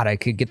you're like, God, I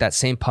could get that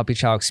same puppy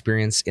chow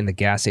experience in the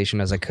gas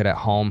station as I could at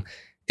home.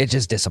 It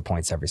just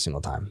disappoints every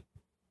single time.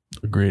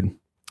 Agreed.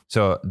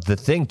 So the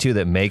thing too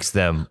that makes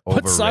them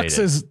overrated. What sucks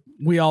is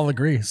we all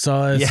agree.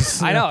 So it's,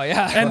 Yes. I know,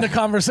 yeah. End the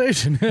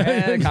conversation.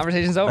 And the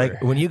conversation's over.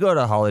 like when you go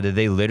to Holiday,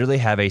 they literally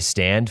have a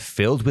stand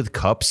filled with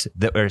cups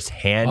that are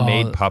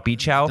handmade Oh, puppy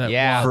chow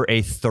Yeah. for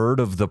a third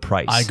of the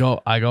price. I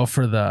go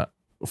for the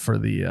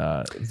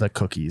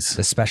cookies.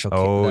 the special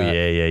Oh the-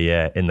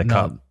 yeah. In the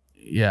cup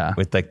Yeah.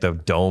 with like the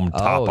dome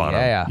top on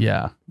them. yeah.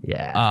 Yeah.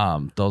 Yeah.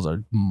 Those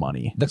are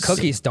money. The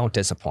cookies don't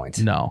disappoint.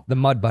 No. The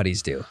Mud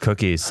Buddies do.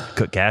 Cookies,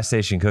 gas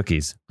station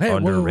cookies, Hey,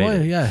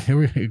 underrated. yeah. Here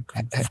we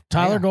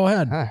Tyler, go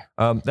ahead.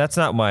 Huh. That's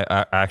not my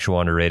actual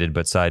underrated,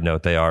 but side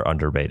note, they are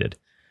underrated.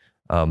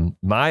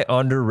 My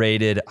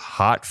underrated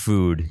hot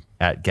food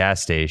at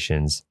gas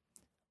stations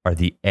are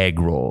the egg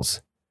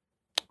rolls.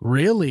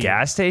 Really?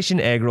 Gas station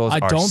egg rolls I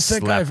are don't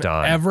think I've slept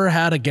on. ever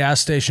had a gas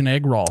station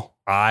egg roll.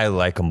 I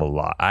like them a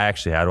lot. I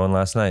actually had one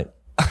last night.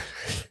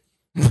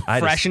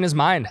 Fresh in his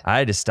mind. I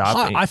had to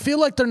stop. I feel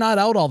like they're not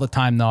out all the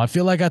time though. I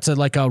feel like that's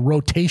like a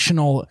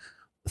rotational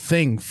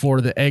thing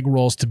for the egg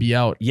rolls to be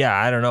out. Yeah,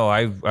 I don't know.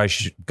 I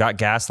got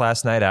gas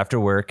last night after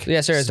work.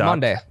 Yes, sir. It's Stopped.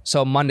 Monday.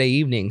 So Monday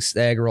evenings,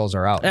 the egg rolls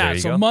are out. Yeah, you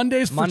so go.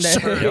 Mondays for Monday.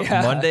 sure. Yep,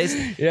 Yeah. Mondays.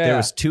 Yeah. There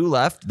was 2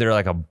 left. They're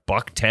like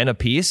 $1.10 a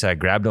piece. I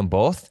grabbed them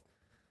both,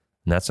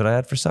 and that's what I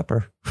had for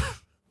supper.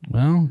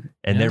 Well,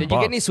 And they're Did you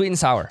get any sweet and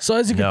sour? so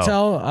as you can No,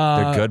 tell,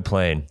 they're good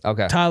plain.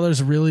 Okay.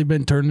 Tyler's really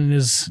been turning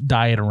his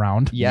diet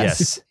around.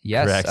 Yes.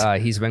 Correct.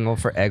 He's been going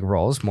for egg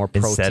rolls, more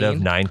protein. Instead of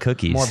 9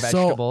 cookies. More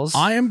vegetables. So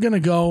I am going to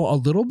go a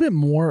little bit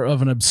more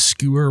of an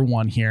obscure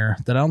one here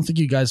that I don't think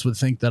you guys would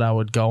think that I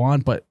would go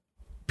on, but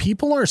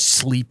people are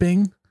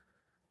sleeping.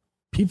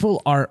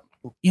 People are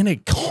in a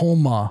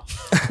coma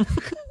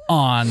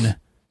on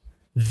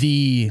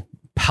the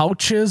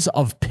pouches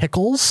of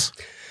pickles.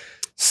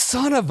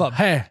 Son of a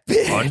Hey,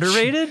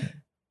 Underrated?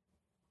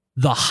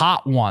 the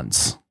hot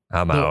ones.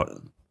 I'm out.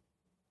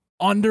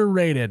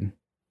 Underrated.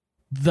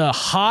 The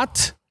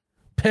hot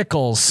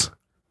pickles.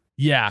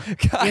 Yeah.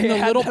 I In the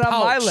had little that on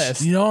my pouch.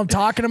 list. You know what I'm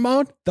talking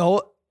about?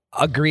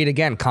 Agreed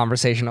again.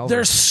 Conversation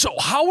over.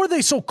 How are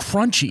they so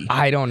crunchy?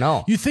 I don't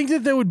know. You think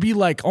that they would be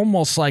like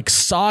almost like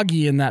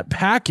soggy in that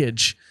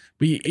package,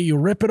 but you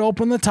rip it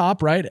open the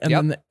top, right?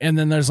 And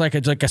then there's like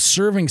a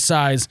serving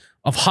size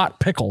of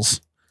hot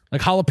pickles, like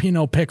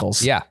jalapeno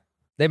pickles. Yeah.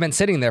 They've been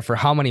sitting there for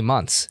how many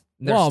months?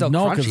 They're well, still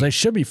no, crunchy. because they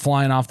should be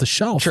flying off the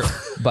shelf. True.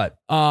 But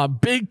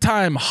Big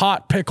time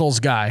hot pickles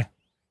guy.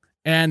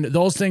 And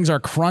those things are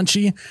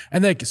crunchy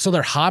and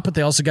they're hot, but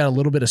they also got a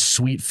little bit of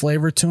sweet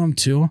flavor to them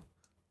too.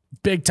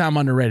 Big time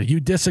underrated. You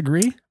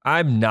disagree?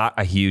 I'm not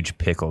a huge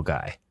pickle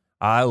guy.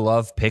 I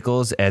love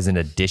pickles as an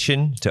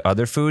addition to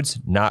other foods,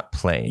 not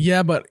plain.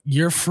 Yeah, but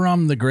you're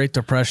from the Great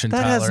Depression,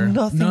 That has Tyler.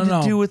 nothing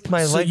to do with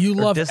my so like you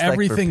or love dislike for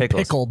everything pickles.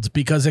 pickled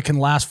because it can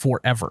last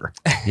forever.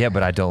 Yeah,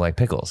 but I don't like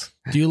pickles.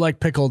 Do you like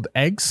pickled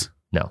eggs?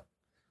 No,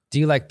 do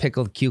you like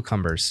pickled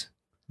cucumbers?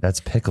 that's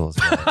pickles.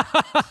 man.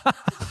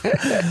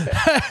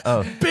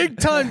 Oh, Big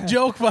time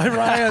joke by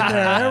Ryan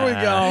there. There we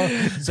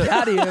go. So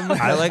got him.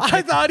 I like.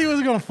 I thought he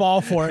was going to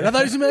fall for it. I thought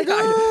he was going to be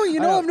like,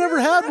 oh, I've never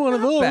had one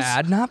of those.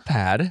 Bad, not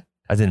bad.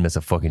 I didn't miss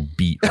a fucking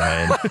beat,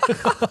 Ryan.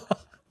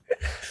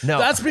 No,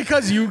 That's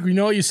because you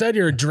know what you said?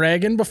 You're a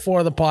dragon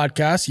before the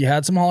podcast. You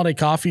had some holiday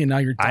coffee and now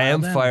you're I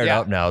am dialed in. fired Yeah.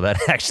 up now. That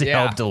actually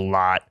Yeah. helped a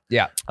lot.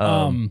 Yeah.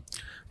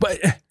 But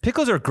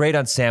Pickles are great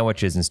on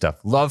sandwiches and stuff.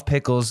 Love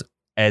pickles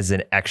as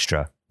an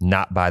extra,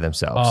 not by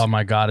themselves. oh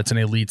my God, it's an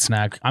elite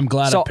snack. I'm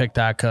glad I picked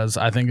that because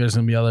I think there's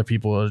going to be other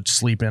people who are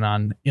sleeping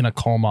in a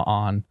coma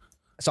on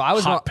So I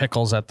was hot going,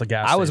 pickles at the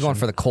gas I was station. going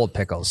for the cold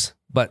pickles,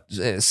 but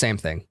same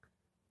thing.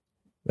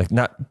 Like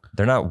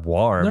they're not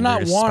warm. They're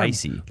not just warm.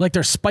 Spicy. Like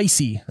they're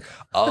spicy.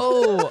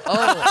 Oh.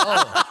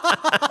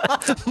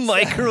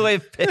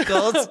 Microwave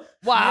pickles.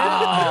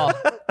 Wow.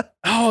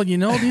 Oh,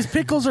 these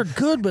pickles are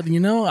good, but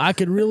I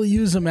could really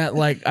use them at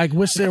I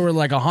wish they were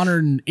like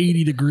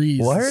 180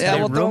 degrees. What? Yeah, They're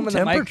we'll throw room them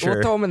in the temperature.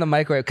 We'll throw them in the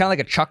microwave, kind of like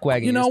a chuck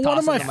wagon. You know, Just one toss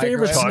of them my in the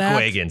favorite microwave. snacks- Chuck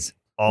wagons.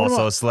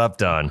 Also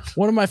slept on.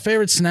 One of my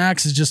favorite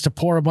snacks is just to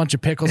pour a bunch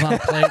of pickles on a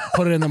plate,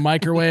 put it in the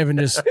microwave, and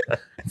just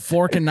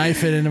fork and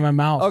knife it into my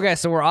mouth. Okay,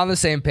 so we're on the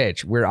same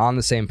page. We're on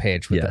the same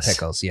page with Yes. the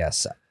pickles.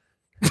 Yes.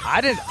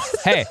 I didn't.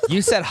 Hey,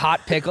 you said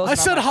hot pickles. I and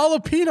said I'm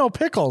like, jalapeno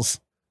pickles,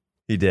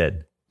 He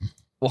did.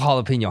 well,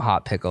 jalapeno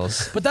hot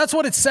pickles. but that's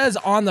what it says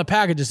on the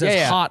package. It says Yeah,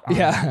 yeah. hot. On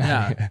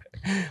Yeah. it.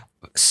 Yeah.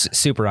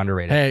 Super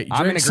underrated. Hey,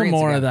 I'm in drink some agreement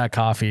more again. of that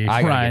coffee,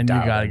 I gotta Ryan. get You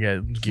dialed gotta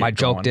in. get My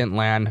joke going. didn't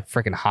land.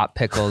 Freaking hot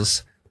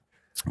pickles.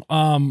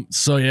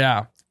 So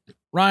yeah,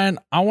 Ryan,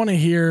 I want to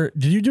hear.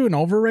 Did you do an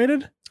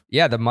overrated?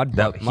 Yeah, the mud.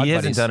 That, mud he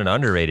hasn't buddies. done an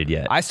underrated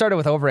yet. I started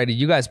with overrated.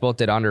 You guys both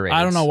did underrated.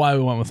 I don't know why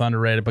we went with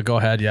underrated, but go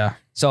ahead. Yeah.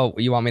 So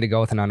you want me to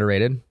go with an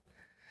underrated?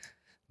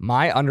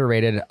 My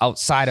underrated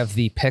outside of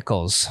the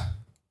pickles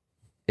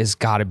is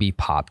got to be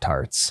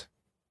Pop-Tarts.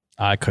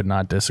 I could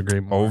not disagree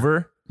more.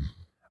 Over?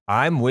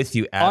 I'm with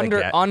you.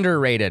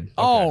 Underrated.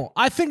 Oh,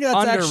 I think that's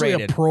actually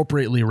Underrated.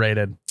 appropriately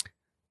rated.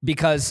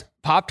 Because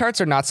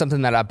Pop-Tarts are not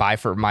something that I buy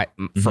for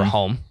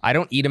home. I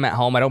don't eat them at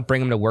home. I don't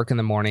bring them to work in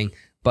the morning.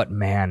 But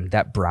man,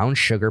 that brown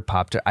sugar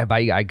Pop-Tart,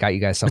 I got you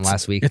guys some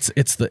last week.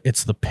 It's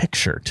the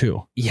picture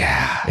too.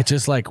 Yeah. It's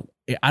just like,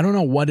 I don't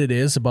know what it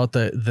is about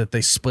that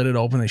they split it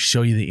open. They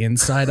show you the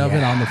inside of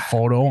it on the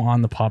photo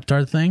on the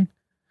Pop-Tart thing.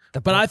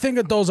 But I think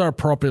that those are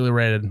appropriately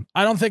rated.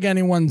 I don't think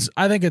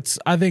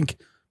I think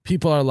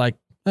people are like,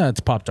 it's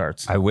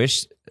Pop-Tarts. I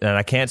wish, and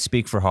I can't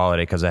speak for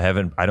Holiday because I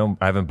haven't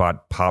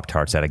bought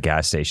Pop-Tarts at a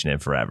gas station in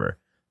forever.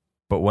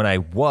 But when I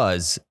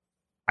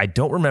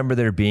don't remember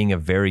there being a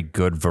very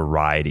good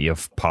variety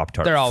of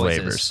Pop-Tart There always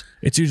flavors. is.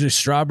 It's usually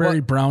strawberry,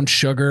 brown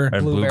sugar,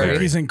 And Blueberry.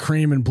 cookies and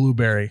cream, and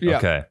blueberry. Yeah.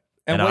 Okay.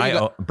 And And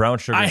what you brown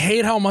sugar. I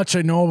hate how much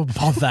I know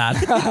about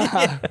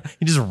that.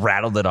 You just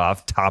rattled it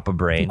off top of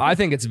brain. I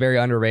think it's very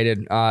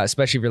underrated,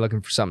 especially if you're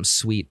looking for something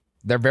sweet.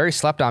 They're very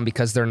slept on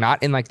because they're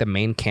not in like the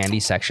main candy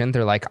section.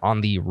 They're like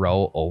on the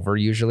row over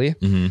usually.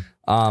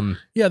 Mm-hmm.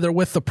 Yeah, they're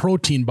with the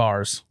protein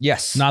bars.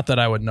 Yes. Not that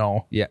I would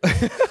know. Yeah.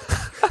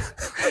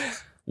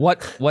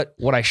 What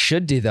I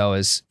should do though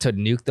is to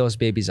nuke those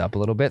babies up a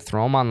little bit,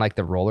 throw them on like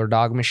the roller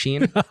dog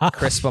machine,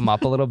 crisp them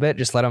up a little bit,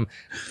 just let them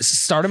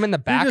start them in the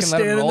back You're and just let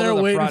them standing roll there to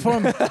the waiting front.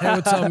 for him. Hey,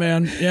 what's up,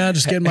 man? Yeah,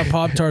 just getting my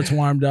Pop-Tarts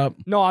warmed up.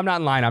 No, I'm not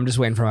in line. I'm just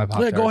waiting for my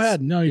Pop-Tarts. Yeah, go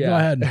ahead. No, you go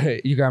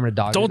ahead. You grabbing a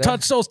dog? Don't over there?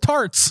 touch those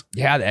tarts.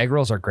 Yeah, the egg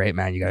rolls are great,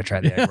 man. You got to try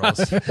the egg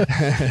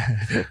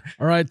rolls.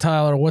 All right,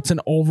 Tyler, what's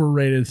an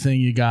overrated thing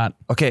you got?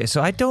 Okay,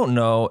 so I don't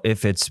know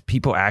if it's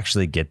people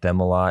actually get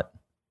them a lot,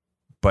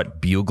 but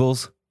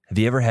Bugles. Have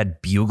you ever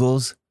had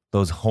Bugles?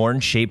 Those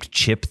horn-shaped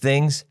chip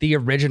things? The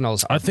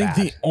originals are I think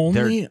bad. the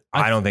only...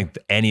 I don't think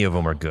any of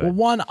them are good. Well,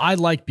 one, I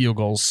like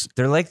Bugles.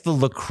 They're like the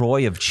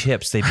LaCroix of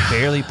chips. They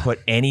barely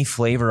put any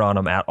flavor on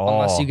them at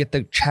all. Unless you get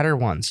the cheddar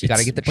ones. You got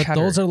to get the But cheddar.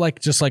 those are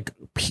like just like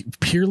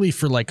purely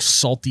for like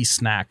salty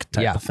snack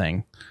type of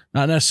thing.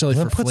 Not necessarily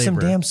Then for put flavor. some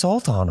damn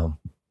salt on them.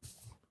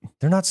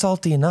 They're not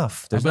salty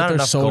enough. I There's bet not their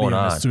enough sodium going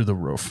on. is through the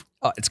roof.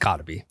 It's got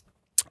to be.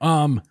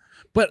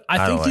 But I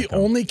I think don't the like them.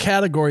 only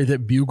category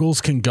that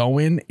Bugles can go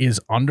in is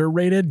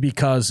underrated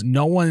because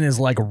no one is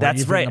like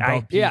That's raving right.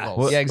 about Yeah.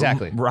 Bugles. Yeah,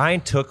 exactly.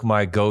 Ryan took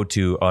my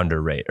go-to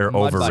underrated or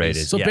Mud overrated.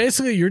 Buddies. So yeah.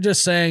 basically, you're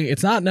just saying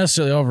it's not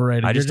necessarily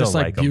overrated. I just you're just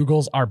don't like like 'em.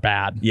 Bugles are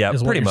bad. Yeah,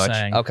 is what pretty you're much.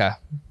 saying. Okay.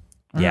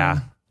 Yeah.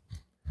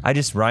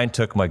 Ryan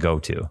took my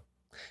go-to.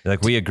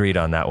 Like we agreed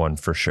on that one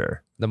for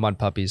sure. The mud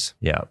puppies.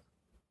 Yeah.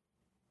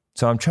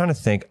 So I'm trying to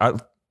think. I'll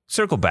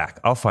circle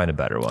back. I'll find a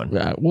better one.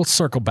 Yeah, we'll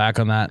circle back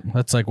on that.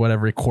 That's like what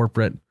every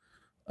corporate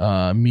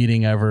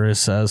meeting ever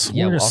says.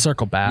 Yeah, We're gonna well,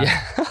 circle back.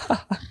 Yeah.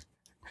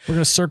 We're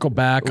gonna circle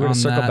back. We're going on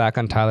to circle that. back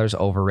on Tyler's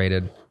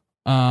overrated.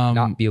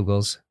 Not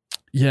Bugles.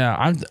 Yeah,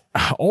 I'm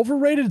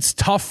overrated. It's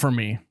tough for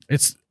me.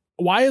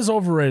 Why is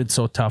overrated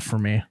so tough for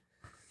me?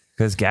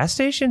 Because gas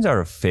stations are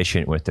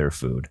efficient with their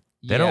food.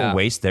 They Yeah. don't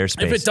waste their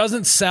space. If it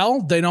doesn't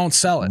sell, they don't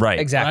sell it. Right.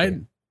 Exactly.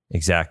 Right?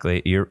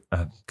 Exactly. You're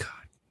God.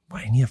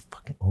 Why I need a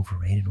fucking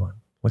overrated one?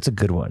 What's a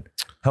good one?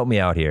 Help me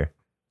out here.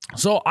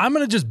 So I'm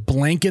gonna just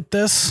blanket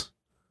this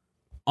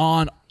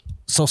on.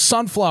 So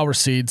sunflower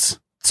seeds.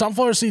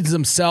 Sunflower seeds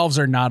themselves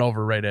are not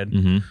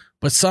overrated,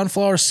 but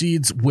sunflower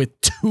seeds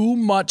with too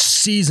much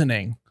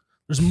seasoning.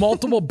 There's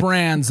multiple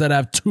brands that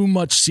have too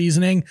much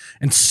seasoning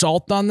and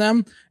salt on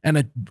them,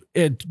 and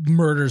it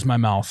murders my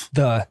mouth.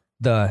 The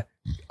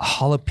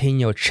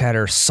jalapeno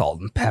cheddar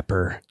salt and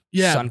pepper.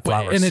 Yeah,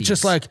 Sunflower and it's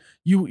just seeds. like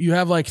you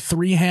have like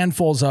 3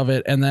 handfuls of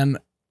it, and then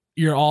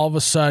you're all of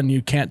a sudden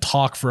you can't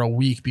talk for a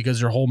week because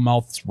your whole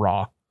mouth's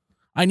raw.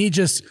 I need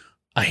just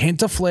a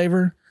hint of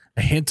flavor,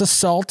 a hint of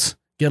salt,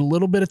 get a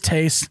little bit of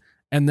taste,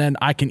 and then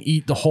I can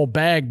eat the whole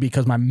bag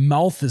because my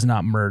mouth is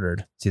not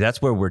murdered. See,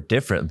 that's where we're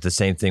different. The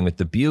same thing with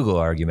the Bugle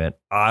argument.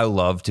 I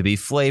love to be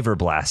flavor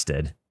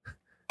blasted.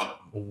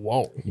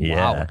 Whoa.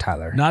 Yeah. Wow,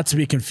 Tyler. Not to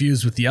be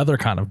confused with the other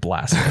kind of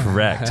blast.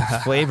 Correct.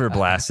 Flavor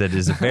blasted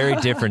is a very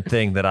different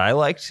thing that I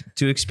liked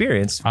to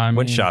experience I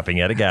when mean- shopping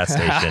at a gas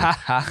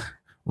station.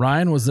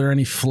 Ryan, was there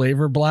any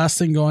flavor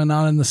blasting going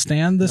on in the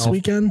stand this No,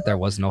 weekend? There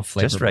was no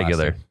flavor. Just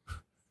regular. blasting.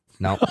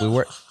 No, we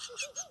were.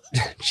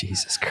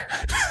 Jesus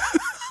Christ.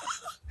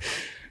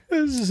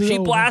 She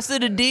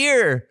blasted a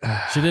deer.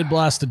 She did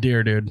blast a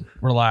deer, dude.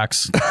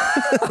 Relax.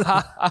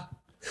 I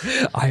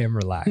am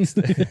relaxed.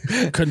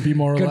 Couldn't be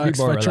more relaxed.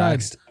 more if I tried.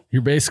 relaxed.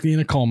 You're basically in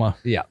a coma.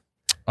 Yeah.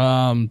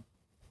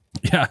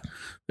 Yeah.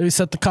 Maybe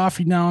set the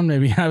coffee down.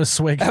 Maybe have a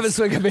swig. Have a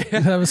swig of beer.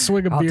 Have a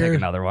swig of I'll beer. take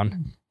another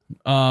one.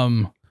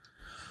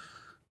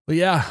 But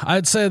yeah,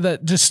 I'd say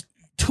that just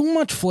too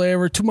much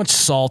flavor, too much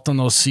salt on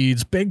those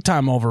seeds. Big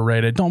time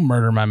overrated. Don't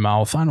murder my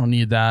mouth. I don't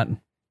need that.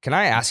 Can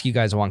I ask you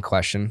guys one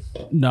question?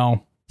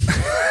 No.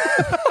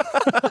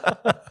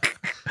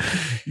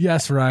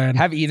 Yes, Ryan.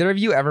 Have either of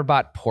you ever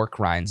bought pork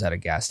rinds at a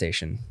gas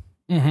station?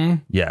 Mm-hmm.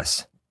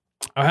 Yes.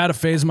 I had a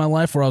phase in my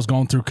life where I was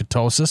going through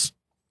ketosis,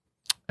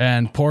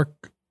 and pork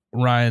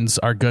rinds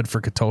are good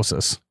for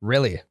ketosis.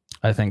 Really?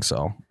 I think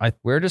so. We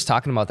were just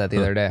talking about that the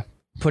other day.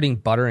 Putting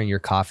butter in your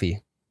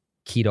coffee.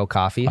 Keto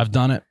coffee. I've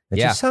done it. It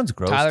just sounds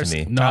gross to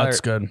me. No,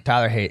 it's good.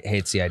 Tyler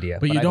hates the idea.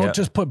 But you I don't do.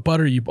 just put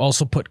butter, you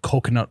also put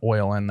coconut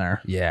oil in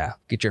there. Yeah.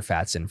 Get your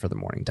fats in for the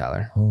morning,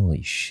 Tyler.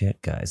 Holy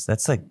shit, guys.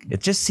 That's like,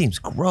 it just seems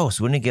gross.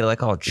 Wouldn't it get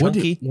like all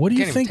chunky? What do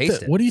you Can't even think?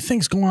 taste it. What do you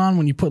think's going on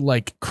when you put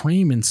like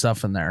cream and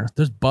stuff in there?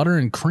 There's butter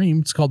and cream.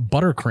 It's called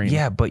buttercream.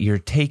 Yeah, but you're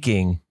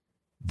taking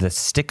the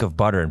stick of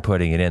butter and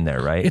putting it in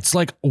there, right? It's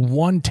like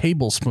 1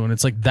 tablespoon.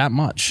 It's like that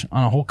much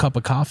on a whole cup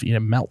of coffee, and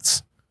it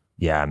melts.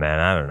 Yeah, man.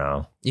 I don't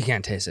know. You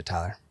can't taste it,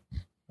 Tyler.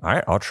 All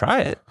right, I'll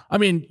try it. I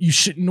mean, you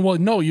shouldn't. Well,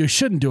 no, you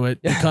shouldn't do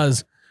it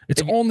because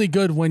it's only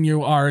good when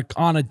you are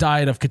on a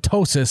diet of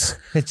ketosis.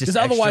 It's just Because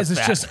otherwise,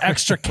 extra it's fat. just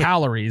extra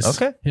calories.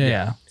 Okay.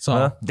 Yeah.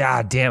 So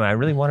Damn, I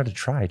really wanted to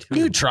try too.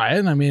 you could try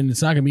it. I mean,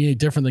 it's not going to be any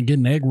different than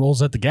getting egg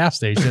rolls at the gas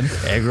station.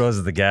 Egg rolls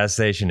at the gas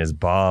station is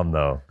bomb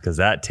though, because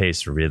that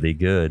tastes really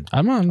good.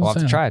 I'm on. We'll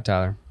have to try it,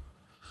 Tyler.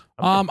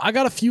 I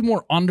got a few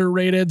more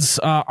underrateds.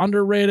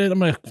 Underrated. I'm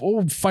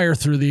gonna fire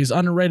through these.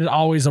 Underrated.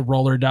 Always a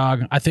roller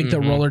dog. I think that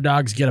roller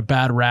dogs get a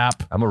bad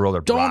rap. I'm a roller.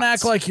 Don't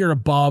brats. act like you're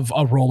above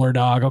a roller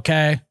dog.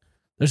 Okay.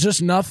 There's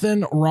just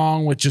nothing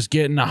wrong with just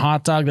getting a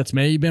hot dog that's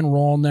maybe been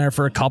rolling there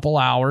for a couple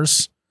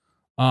hours.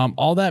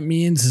 All that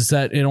means is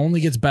that it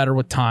only gets better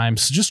with time.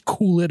 So just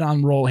cool it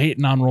on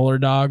hating on roller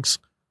dogs,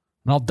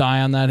 and I'll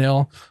die on that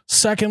hill.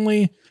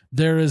 Secondly,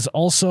 there is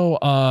also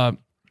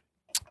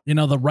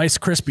the Rice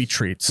Krispie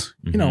treats.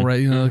 You know, right?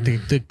 You know,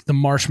 the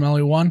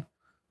marshmallow one.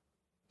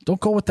 Don't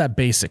go with that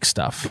basic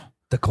stuff.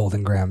 The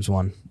Golden Grams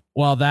one.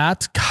 Well,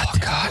 that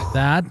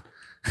that.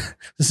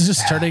 This is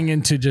just turning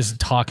into just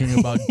talking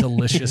about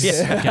delicious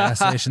gas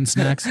station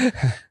snacks.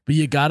 But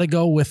you got to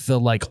go with the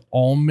like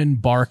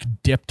almond bark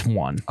dipped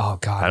one. Oh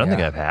God. I don't think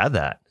I've had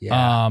that.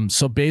 Yeah.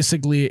 So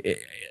basically,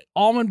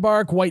 almond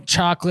bark, white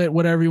chocolate,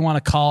 whatever you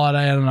want to call it.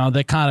 I don't know.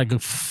 They kind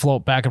of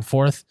float back and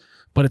forth,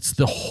 but it's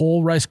the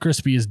whole Rice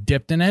Krispie is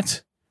dipped in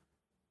it.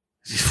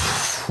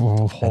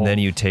 And then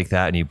you take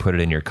that and you put it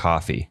in your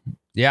coffee.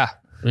 Yeah.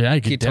 Yeah,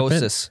 you could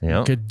Ketosis.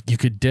 dip it. Yep. You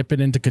could dip it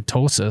into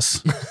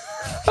ketosis.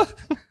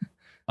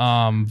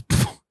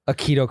 A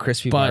keto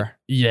crispy But bar.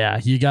 yeah,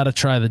 you got to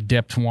try the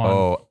dipped one.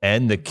 Oh,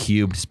 and the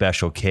cubed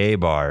Special K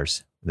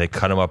bars. They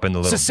cut them up into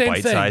It's little the same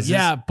bite thing. sizes.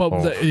 Yeah, but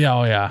Oh.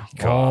 yeah.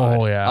 God.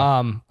 Oh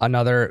yeah.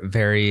 Another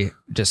very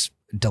just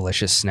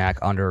delicious snack,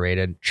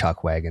 underrated,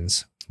 Chuck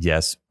Wagons.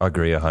 Yes,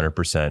 agree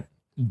 100%.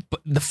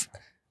 But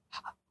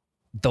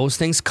those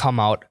things come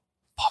out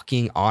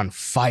fucking on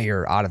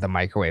fire out of the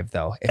microwave,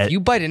 though. If you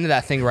bite into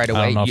that thing right I don't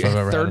away, know if I've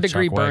ever had third a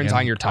degree Chuck burns Wagon.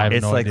 on your I tongue. have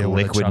It's no like idea what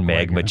a liquid Chuck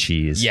magma Wagon is.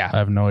 cheese. I Yeah.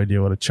 have no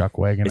idea what a Chuck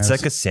Wagon It's is.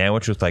 like a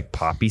sandwich with like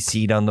poppy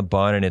seed on the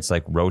bun, and it's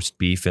like roast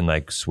beef and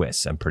like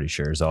Swiss. I'm pretty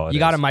sure is all it You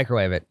got to is.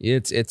 microwave it.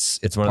 It's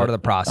one part of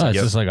of the Oh, process.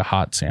 it's just like a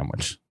hot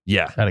sandwich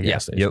Yeah. at a gas Yeah.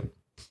 station. Yep.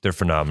 They're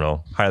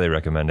phenomenal. Highly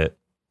recommend it.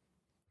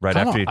 Right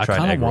Kinda- after you I try an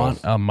kind egg of roll. want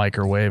a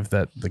microwave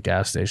that the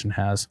gas station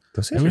has.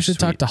 Those things Maybe we are should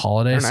talk sweet. to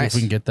Holiday, They're see if nice. we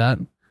can get that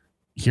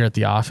here at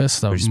the office.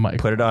 The We just mic-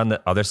 put it on the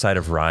other side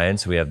of Ryan.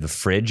 So we have the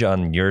fridge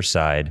on your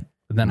side,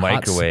 and then hot-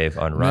 microwave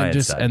on and then Ryan's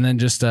just, side. and then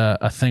just a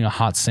thing of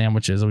hot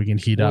sandwiches that we can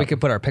heat We up. could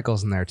put our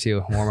pickles in there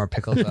too. Warm our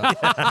pickles up.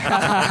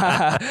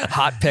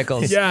 Hot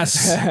pickles.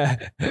 Yes.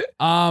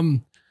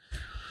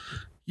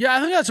 Yeah, I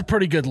think that's a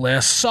pretty good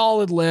list.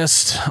 Solid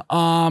list.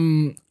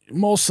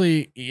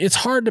 Mostly, it's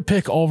hard to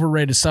pick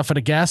overrated stuff at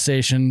a gas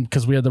station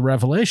because we had the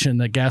revelation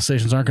that gas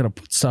stations aren't going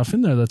to put stuff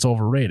in there that's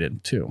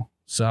overrated too.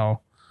 So,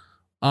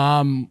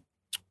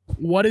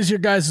 what is your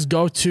guys'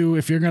 go-to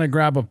if you're going to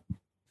grab a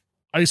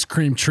ice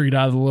cream treat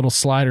out of the little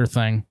slider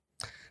thing?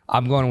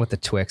 I'm going with the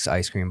Twix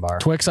ice cream bar.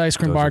 Twix ice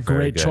cream Those bar, are very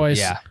great good. choice.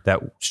 Yeah. That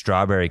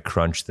strawberry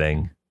crunch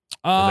thing.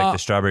 Like the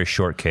strawberry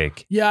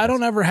shortcake. Yeah, I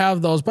don't ever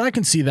have those, but I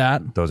can see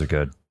that. Those are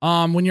good.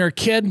 When you're a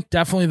kid,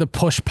 definitely the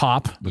push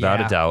pop. Without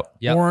Yeah. a doubt.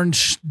 Yep.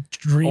 Orange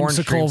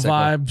dreamsicle dreamsicle.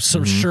 vibe,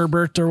 some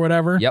sherbet or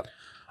whatever. Yep.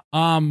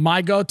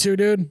 My go-to,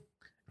 dude,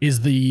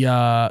 is the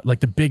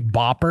like the big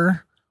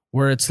bopper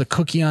where it's the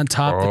cookie on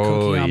top, the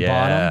cookie on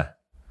bottom.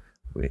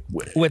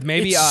 With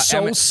maybe It's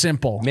so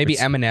simple. maybe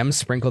M&M's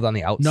sprinkled on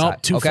the outside.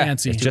 Nope, too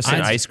fancy. It's just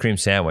an ice cream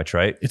sandwich,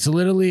 right? It's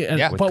literally,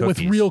 Yeah. but with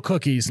cookies. real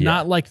cookies, Yeah.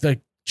 not like the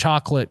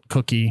chocolate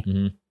cookie.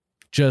 Mhm.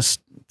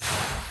 Just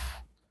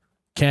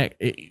can't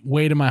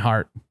weight in my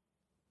heart.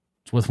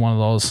 It's with one of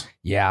those.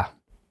 Yeah.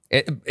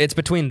 It's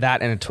between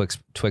that and a Twix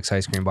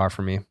ice cream bar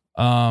for me.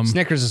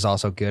 Snickers is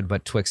also good,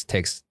 but Twix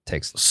takes.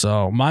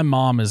 So my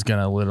mom is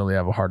gonna literally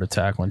have a heart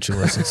attack when she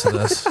listens to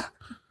this.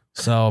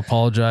 So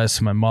apologize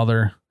to my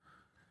mother.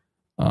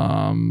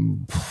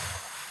 Yikes.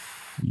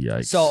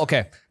 So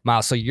okay,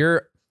 Miles. So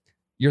you're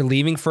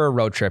leaving for a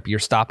road trip. You're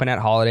stopping at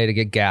Holiday to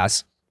get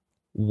gas.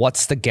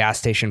 What's the gas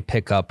station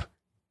pickup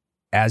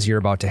as you're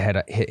about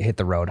to hit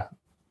the road?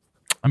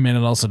 I mean,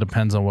 it also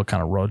depends on what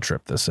kind of road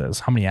trip this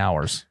is. How many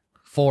hours?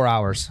 4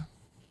 hours.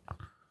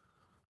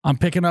 I'm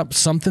picking up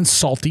something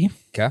salty.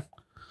 Okay.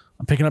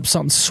 I'm picking up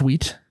something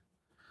sweet.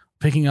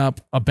 Picking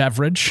up a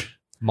beverage.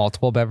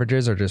 Multiple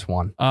beverages or just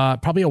one?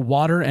 Probably a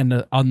water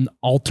and an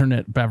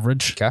alternate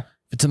beverage. Okay.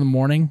 If it's in the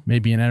morning,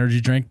 maybe an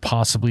energy drink,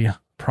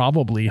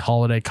 probably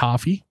Holiday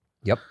coffee.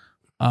 Yep.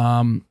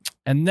 And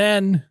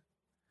then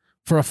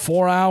for a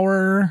 4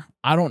 hour,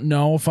 I don't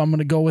know if I'm going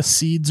to go with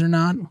seeds or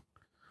not.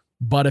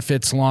 But if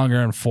it's longer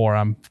than 4,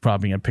 I'm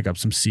probably going to pick up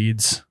some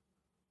seeds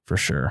for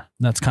sure.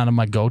 That's kind of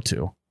my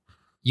go-to.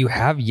 You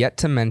have yet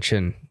to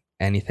mention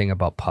anything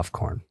about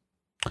Puffcorn.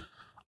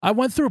 I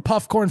went through a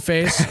Puffcorn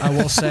phase, I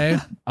will say,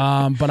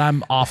 but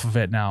I'm off of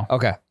it now.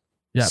 Okay.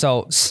 Yeah.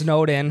 So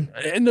snowed in.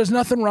 And there's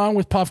nothing wrong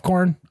with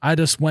Puffcorn. I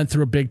just went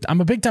through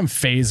I'm a big time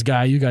phase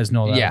guy. You guys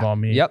know that about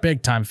me. Yep.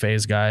 Big time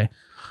phase guy.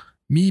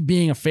 Me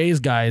being a phase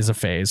guy is a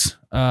phase.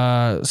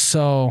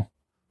 So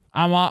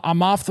I'm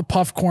off the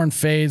Puffcorn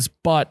phase,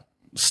 but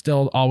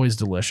still always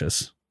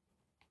delicious.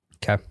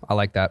 Okay. I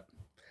like that.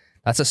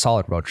 That's a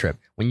solid road trip.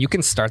 When you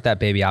can start that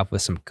baby off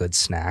with some good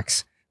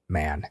snacks,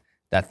 man,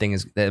 that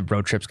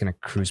road trip's going to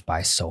cruise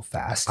by so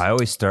fast. I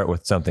always start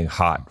with something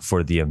hot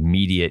for the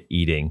immediate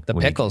eating. The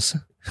pickles.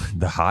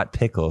 The hot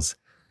pickles.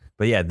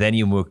 But yeah, then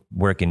you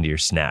work into your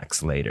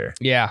snacks later.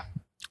 Yeah.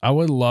 I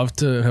would love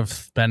to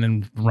have been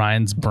in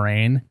Ryan's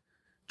brain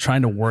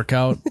trying to work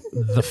out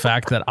the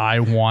fact that I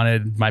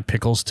wanted my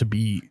pickles to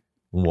be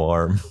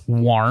warm.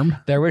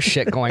 There was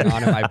shit going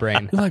on in my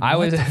brain. Like,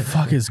 what the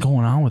fuck is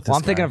going on with this? Well,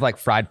 I'm thinking of like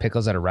fried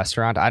pickles at a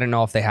restaurant. I don't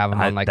know if they have them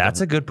on like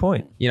that's a good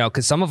point. You know,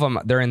 because some of them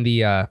they're in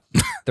the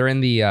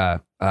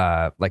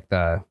like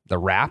the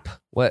wrap.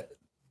 What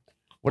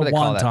do they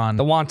call that?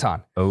 The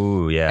wonton.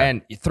 Oh yeah.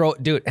 And you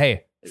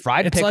hey,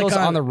 fried pickles like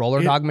on the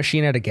roller dog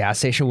machine at a gas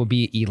station would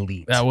be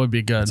elite. That would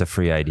be good. It's a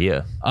free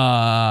idea.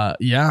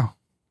 Yeah.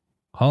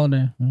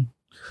 Holiday.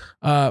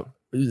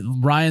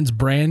 Ryan's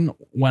brain,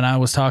 when I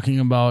was talking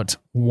about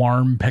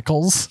warm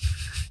pickles,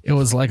 it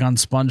was like on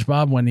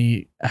SpongeBob when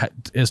he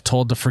is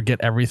told to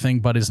forget everything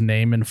but his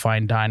name in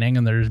fine dining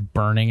and they're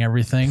burning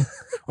everything.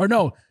 Or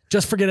no,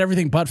 just forget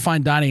everything but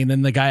fine dining. And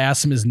then the guy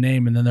asks him his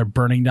name and then they're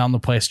burning down the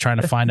place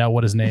trying to find out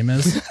what his name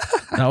is.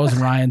 That was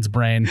Ryan's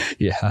brain.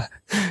 Yeah.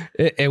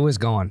 It was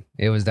going.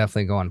 It was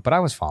definitely going. But I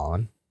was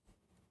following.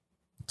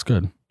 It's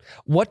good.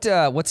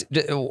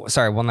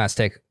 Sorry, one last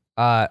take.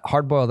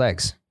 Hard-boiled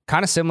eggs.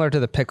 Kind of similar to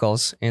the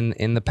pickles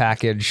in the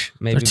package.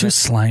 Maybe they're too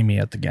slimy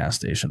at the gas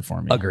station for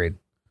me. Agreed.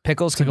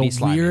 Pickles can be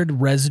slimy. Weird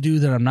residue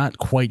that I'm not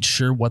quite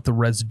sure what the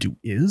residue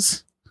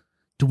is.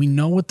 Do we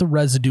know what the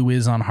residue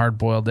is on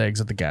hard-boiled eggs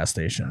at the gas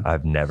station?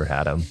 I've never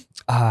had them.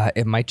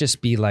 It might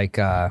just be like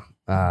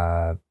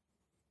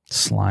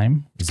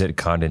slime. Is it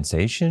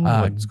condensation?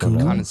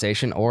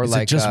 Condensation, or is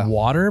like it just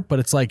water? But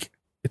it's not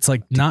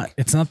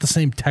the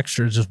same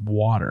texture. It's just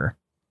water.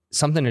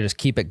 Something to just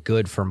keep it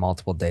good for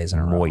multiple days in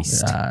a row.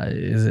 Moist.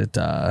 Is it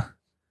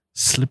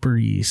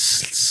slippery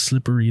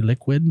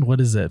liquid?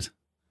 What is it?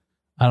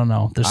 I don't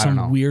know. There's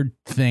some weird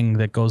thing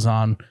that goes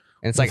on.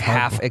 And it's like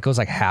it goes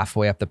like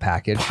halfway up the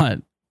package.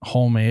 But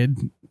homemade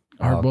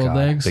hard-boiled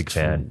eggs. Big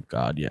fan.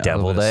 God, yeah.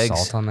 Deviled eggs.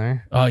 Salt on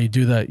there. Oh, you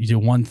do that. You do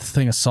one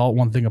thing of salt,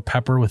 one thing of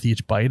pepper with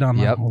each bite on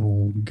that.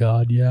 Oh,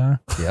 God, yeah.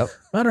 Yep.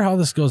 No matter how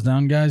this goes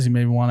down, guys, you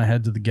maybe want to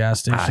head to the gas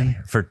station.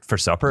 For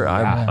supper,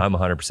 I'm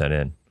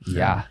 100% in.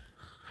 Yeah.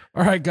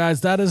 All right,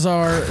 guys, that is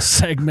our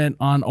segment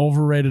on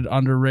overrated,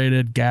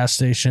 underrated gas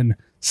station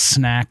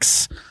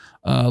snacks.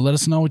 Let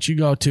us know what you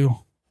go to.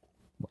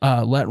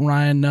 Let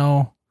Ryan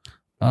know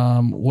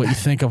what you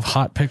think of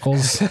hot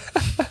pickles.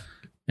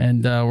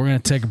 And we're going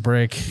to take a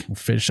break and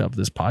finish up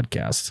this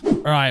podcast.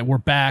 All right, we're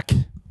back.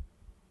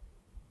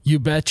 You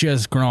Betcha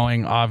is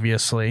growing,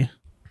 obviously.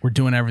 We're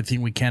doing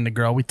everything we can to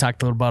grow. We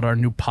talked a little about our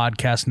new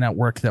podcast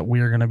network that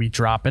we are going to be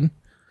dropping.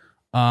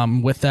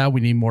 With that,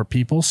 we need more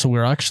people. So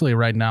we're actually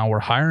right now we're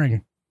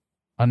hiring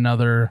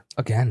another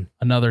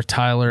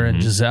Tyler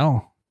and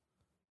Giselle.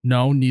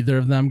 No, neither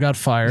of them got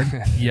fired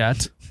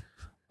yet.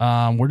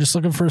 We're just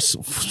looking for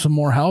some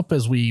more help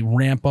as we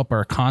ramp up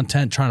our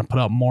content, trying to put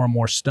out more and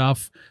more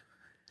stuff.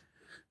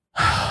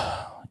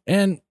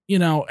 And you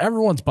know,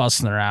 everyone's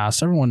busting their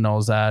ass. Everyone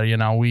knows that. You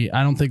know,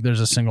 I don't think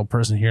there's a single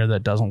person here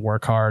that doesn't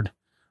work hard.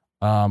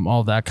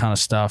 All that kind of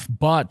stuff.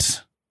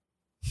 But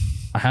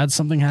I had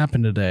something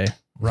happen today,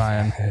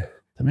 Ryan,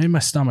 that made my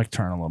stomach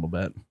turn a little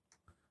bit.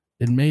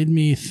 It made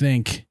me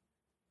think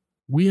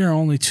we are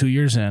only 2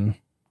 years in.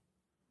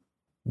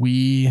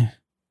 We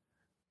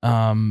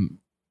only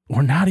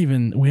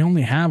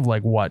have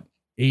like what,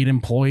 8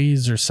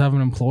 employees or 7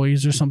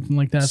 employees or something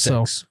like that.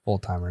 6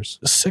 full-timers.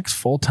 6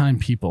 full-time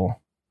people.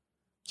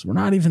 So we're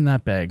not even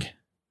that big.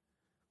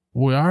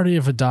 We already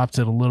have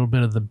adopted a little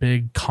bit of the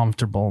big,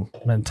 comfortable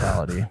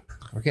mentality.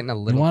 We're getting a You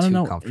little want to too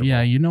know? comfortable.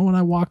 Yeah, you know what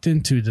I walked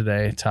into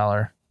today,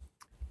 Tyler?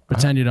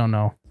 Pretend you don't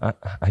know.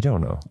 I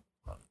don't know.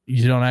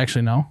 You don't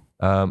actually know?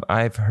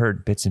 I've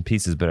heard bits and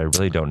pieces, but I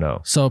really don't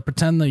know. So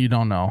pretend that you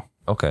don't know.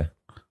 Okay.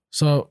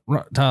 So,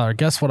 Tyler,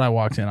 guess what I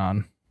walked in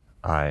on?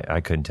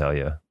 I couldn't tell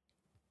you.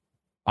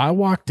 I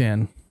walked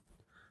in.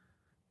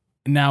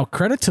 Now,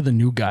 credit to the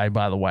new guy,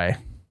 by the way.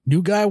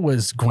 New guy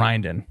was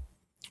grinding.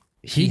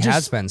 He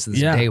has been since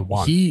day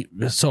one.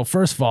 So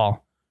first of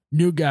all,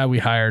 new guy we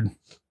hired.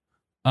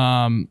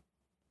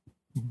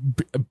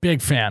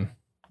 Big fan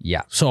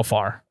Yeah. so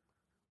far.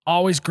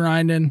 Always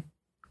grinding.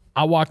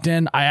 I walked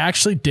in. I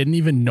actually didn't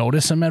even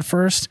notice him at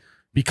first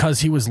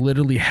because he was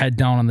literally head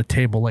down on the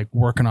table, like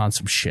working on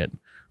some shit.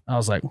 I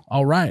was like,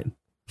 all right.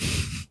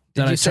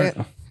 Did you say it?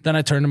 Then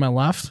I turned to my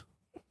left.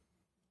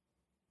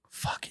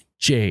 Fucking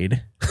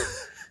Jade.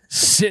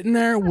 Sitting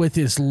there with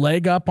his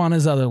leg up on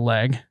his other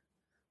leg,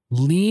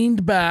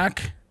 leaned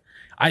back.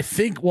 I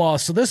think,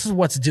 so this is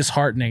what's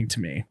disheartening to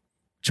me.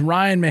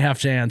 Ryan may have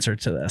to answer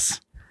to this.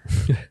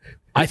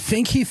 I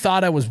think he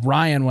thought I was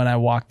Ryan when I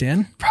walked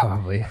in.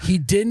 Probably. He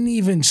didn't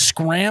even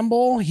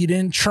scramble. He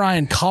didn't try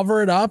and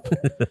cover it up.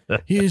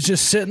 He was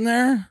just sitting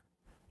there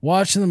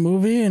watching the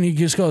movie, and he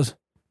just goes,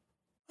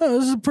 "Oh,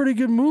 this is a pretty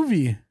good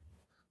movie."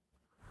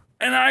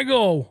 And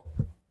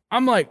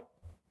I'm like,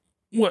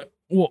 what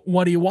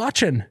are you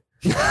watching?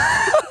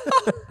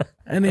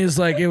 And he's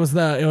like, it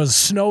was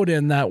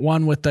Snowden, that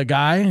one with the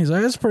guy. He's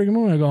like, "That's a pretty good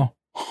movie." I go,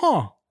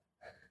 "Huh.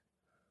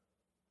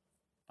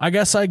 I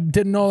guess I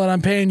didn't know that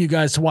I'm paying you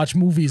guys to watch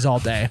movies all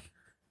day."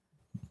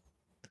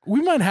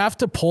 We might have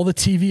to pull the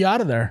TV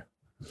out of there.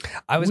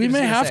 We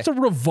may have to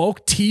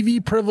revoke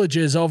TV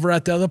privileges over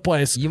at the other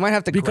place. You might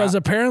have to because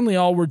apparently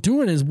all we're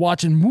doing is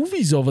watching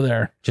movies over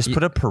there. Just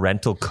put a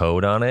parental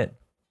code on it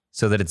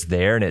so that it's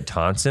there and it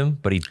taunts him,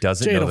 but he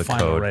doesn't Jade know will the find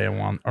code. a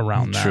way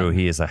around that. True,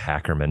 he is a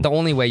hackerman. The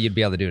only way you'd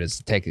be able to do it is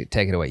to take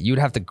it away. You'd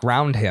have to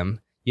ground him.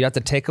 You'd have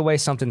to take away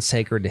something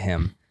sacred to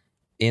him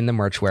in the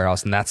merch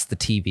warehouse, and that's the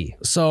TV.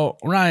 So,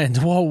 Ryan,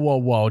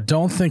 whoa.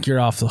 Don't think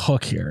you're off the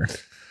hook here.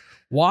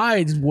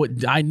 Why?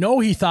 I know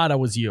he thought I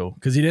was you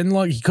because he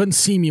couldn't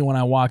see me when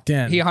I walked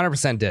in. He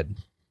 100% did.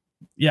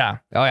 Yeah.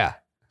 Oh, yeah.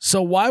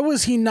 So why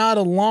was he not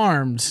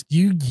alarmed?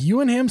 You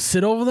and him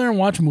sit over there and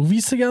watch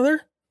movies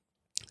together?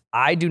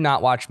 I do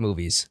not watch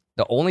movies.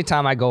 The only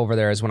time I go over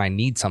there is when I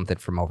need something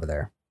from over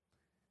there.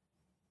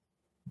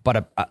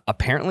 But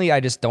apparently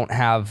I just don't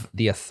have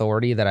the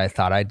authority that I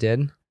thought I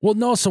did. Well,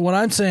 no. So what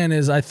I'm saying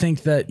is I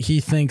think that he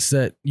thinks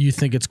that you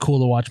think it's cool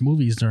to watch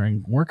movies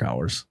during work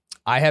hours.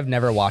 I have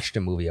never watched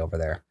a movie over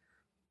there.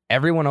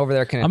 Everyone over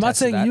there can attest I'm not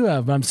saying to that. you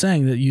have, but I'm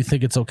saying that you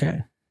think it's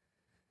okay.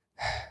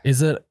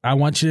 I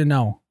want you to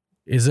know,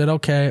 is it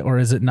okay or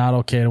is it not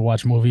okay to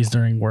watch movies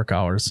during work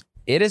hours?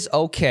 It is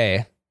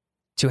okay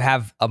to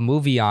have a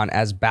movie on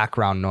as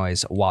background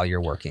noise while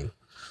you're working.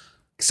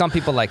 Some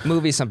people like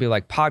movies, some people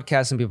like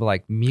podcasts, some people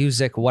like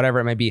music, whatever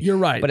it may be. You're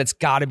right. But it's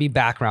got to be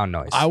background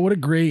noise. I would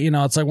agree.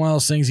 It's like one of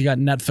those things, you got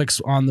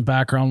Netflix on the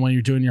background when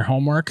you're doing your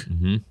homework.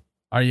 Mm-hmm.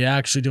 Are you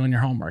actually doing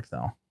your homework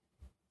though?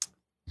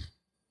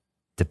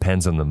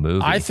 Depends on the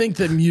movie. I think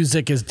that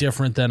music is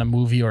different than a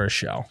movie or a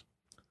show.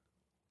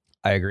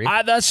 I agree.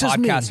 That's just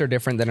Podcasts me. are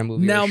different than a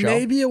movie Now, or a show.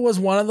 maybe it was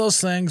one of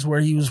those things where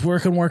he was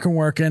working.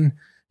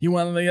 He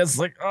went and it's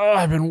like, "Oh,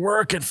 I've been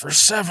working for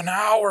 7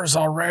 hours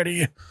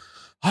already.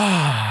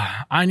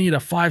 I need a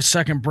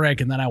 5-second break."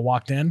 And then I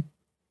walked in.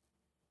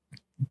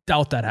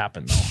 Doubt that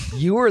happened though.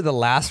 You were the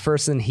last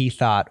person he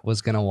thought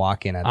was going to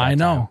walk in at that I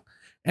know. time.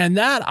 And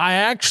that I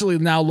actually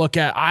now look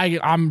at, I'm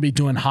going to be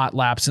doing hot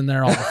laps in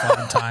there all the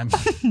fucking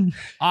time.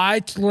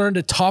 I learned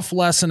a tough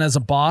lesson as a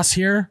boss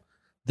here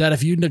that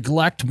if you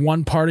neglect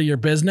one part of your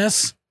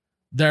business,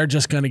 they're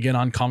just going to get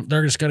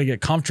they're just going to get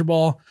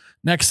comfortable.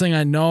 Next thing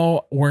I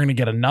know, we're going to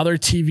get another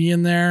TV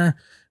in there.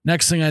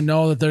 Next thing I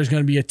know that there's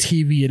going to be a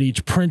TV at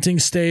each printing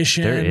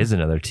station. There is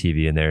another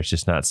TV in there. It's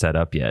just not set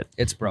up yet.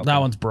 It's broken.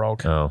 That one's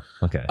broke. Oh,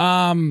 okay.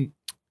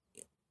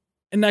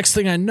 And next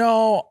thing I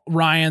know,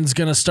 Ryan's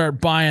going to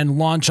start buying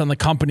lunch on the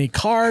company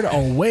card.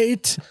 Oh,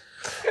 wait.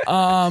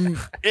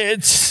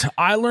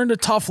 I learned a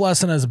tough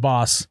lesson as a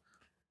boss.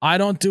 I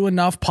don't do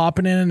enough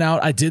popping in and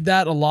out. I did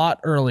that a lot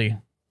early.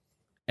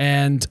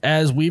 And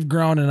as we've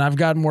grown and I've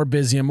gotten more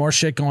busy and more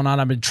shit going on,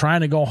 I've been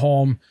trying to go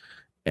home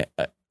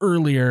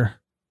earlier.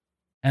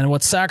 And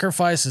what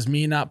sacrifice is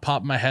me not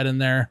popping my head in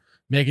there,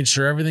 making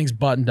sure everything's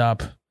buttoned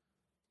up.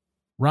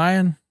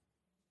 Ryan,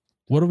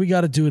 what do we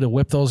got to do to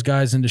whip those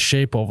guys into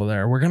shape over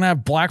there? We're going to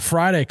have Black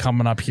Friday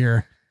coming up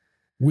here.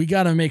 We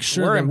got to make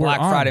sure we're that in we're Black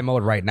on. Friday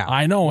mode right now.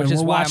 I know, which and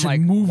is we're why I'm watching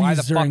like, movies why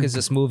the fuck during- is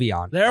this movie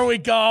on? There we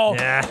go.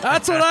 Yeah.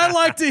 That's what I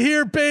like to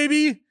hear,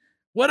 baby.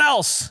 What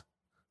else?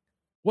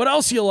 What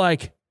else you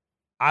like?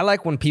 I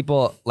like when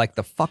people like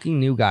the fucking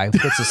new guy who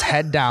puts his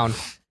head down.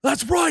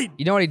 That's right.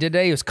 You know what he did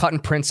today? He was cutting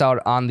prints out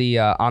on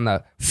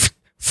the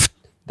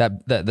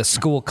the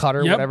school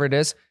cutter, Yep. whatever it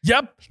is.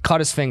 Yep. He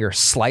cut his finger,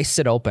 sliced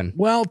it open.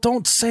 Well,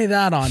 don't say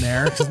that on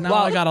air because now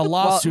I got a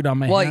lawsuit on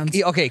my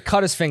hands. Okay,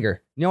 cut his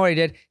finger. You know what he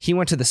did? He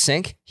went to the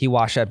sink. He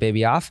washed that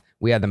baby off.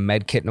 We had the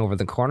med kitten over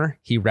the corner.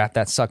 He wrapped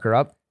that sucker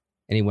up,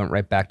 and he went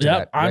right back to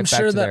that.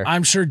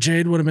 I'm sure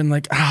Jade would have been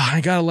like,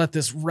 I gotta let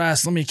this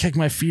rest. Let me kick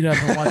my feet up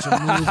and watch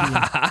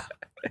a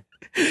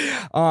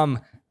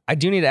movie. I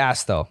do need to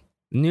ask though.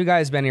 The new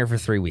guy's been here for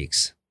 3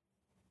 weeks.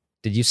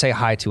 Did you say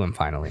hi to him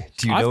finally?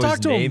 Do you I've know his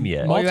talked to him name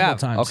yet? multiple you have?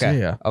 times. Okay.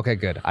 Yeah. Okay,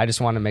 good. I just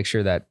want to make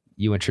sure that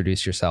you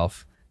introduce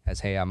yourself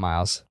as, hey, I'm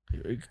Miles.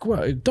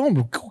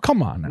 Don't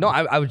come on. Now. No,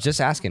 I was just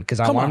asking because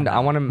I Come want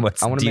on him.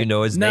 Do you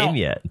know his No. name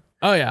yet?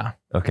 Oh yeah.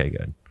 Okay,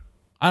 good.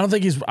 I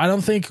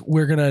don't think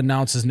we're gonna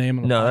announce his name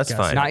on the No, podcast. that's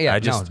fine. Not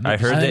yet, I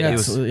heard I think that he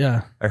that's- was.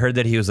 yeah. I heard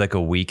that he was like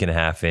a week and a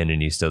half in,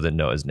 and you still didn't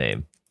know his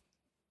name.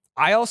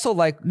 I also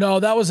like. No,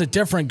 that was a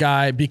different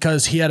guy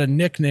because he had a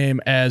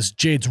nickname as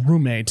Jade's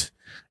roommate.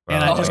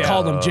 And I just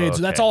called him Jade.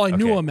 So that's all I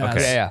knew him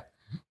as. Yeah.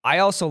 I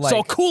also like.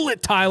 So cool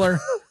it, Tyler.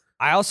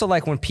 I also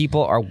like when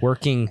people are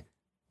working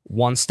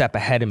one step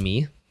ahead of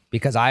me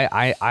because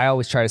I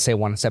always try to say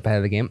one step ahead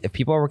of the game. If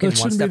people are working It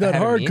one shouldn't be step that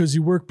ahead hard of me, because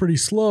you work pretty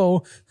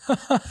slow.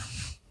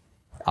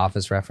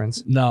 Office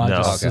reference. No, I'm No,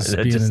 just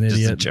being an just a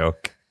idiot.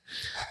 joke.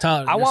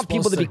 Tyler, I you're want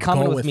people to be supposed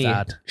coming go with me.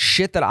 that.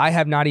 Shit that I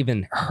have not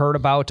even heard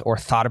about or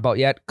thought about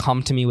yet.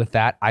 Come to me with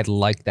that. I'd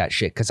like that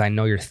shit because I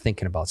know you're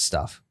thinking about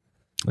stuff.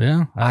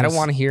 Yeah. I don't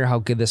want to hear how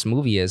good this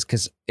movie is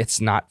because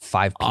it's not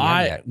 5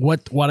 p.m. yet.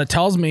 What it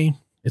tells me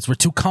is we're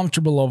too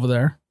comfortable over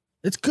there.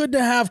 It's good to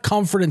have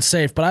comfort and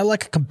safe, but I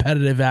like a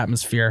competitive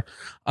atmosphere.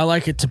 I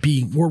like it to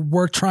be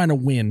we're trying to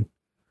win.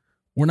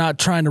 We're not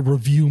trying to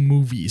review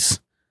movies.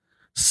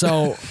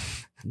 So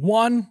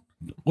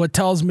what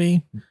tells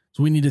me is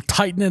we need to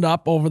tighten it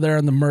up over there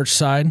on the merch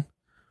side.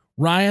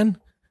 Ryan,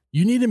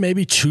 you need to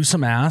maybe chew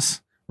some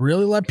ass.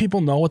 Really let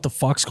people know what the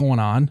fuck's going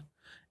on.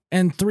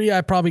 And 3,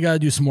 I probably got to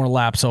do some more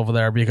laps over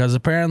there because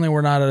apparently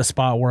we're not at a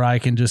spot where I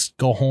can just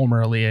go home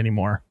early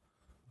anymore.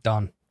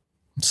 Done.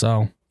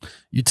 So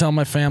you tell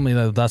my family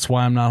that that's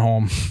why I'm not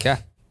home. Yeah.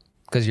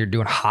 Because you're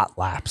doing hot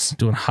laps.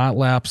 Doing hot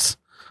laps.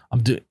 I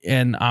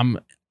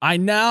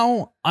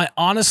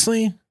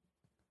honestly,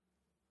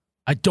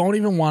 I don't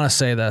even want to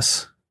say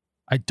this.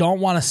 I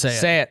don't want to say it.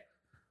 Say it.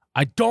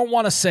 I don't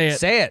want to say it.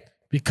 Say it.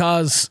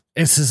 Because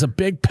this is a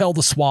big pill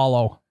to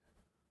swallow.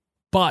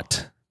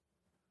 But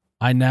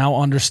I now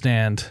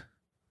understand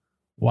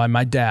why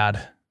my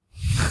dad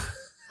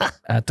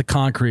at the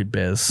concrete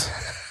biz,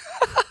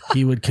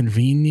 he would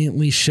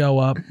conveniently show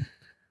up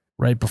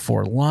right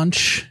before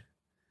lunch,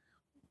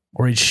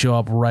 or he'd show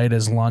up right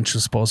as lunch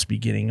was supposed to be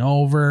getting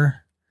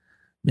over.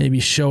 Maybe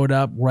showed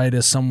up right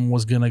as someone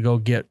was going to go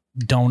get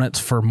donuts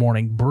for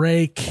morning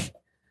break.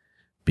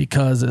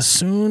 Because as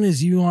soon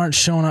as you aren't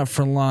showing up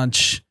for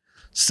lunch,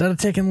 instead of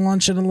taking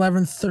lunch at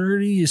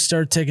 11:30, you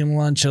start taking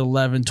lunch at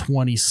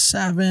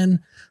 11:27.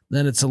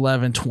 Then it's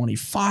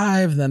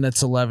 11:25. Then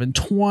it's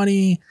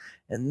 11:20.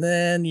 And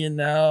then,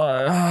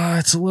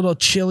 it's a little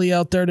chilly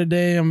out there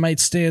today. I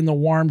might stay in the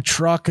warm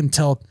truck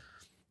until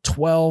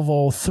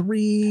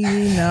 12:03.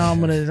 Now I'm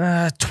going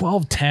to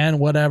 12:10,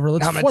 whatever.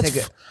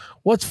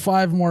 What's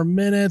 5 more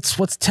minutes?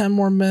 What's 10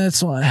 more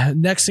minutes?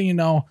 Next thing you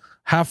know,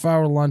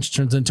 half-hour lunch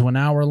turns into an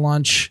hour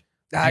lunch.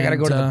 I got to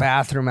go to the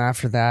bathroom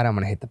after that. I'm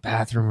going to hit the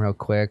bathroom real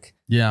quick.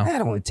 Yeah.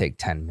 That'll only take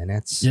 10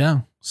 minutes.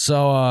 Yeah.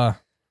 So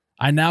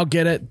I now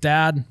get it,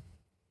 Dad.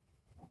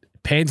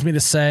 It pains me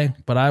to say,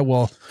 but I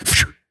will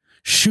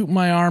shoot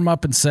my arm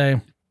up and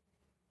say,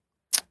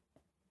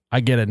 I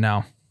get it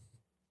now.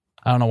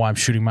 I don't know why I'm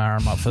shooting my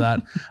arm up for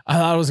that. I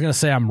thought I was going to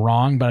say I'm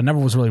wrong, but I never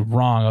was really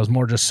wrong. I was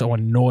more just so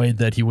annoyed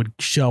that he would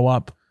show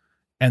up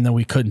and then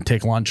we couldn't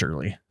take lunch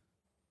early.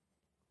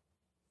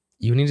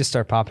 You need to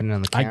start popping in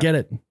on the camera. I get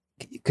it.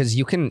 Because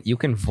you can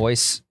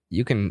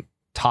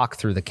talk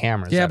through the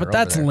cameras. Yeah, that but are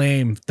that's over there.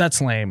 lame.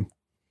 That's lame.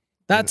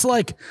 That's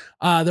like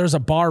there's a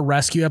bar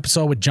rescue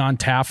episode with John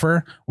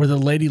Taffer where the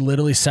lady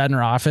literally sat in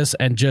her office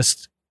and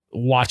just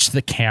watched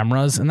the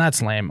cameras, and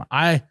that's lame.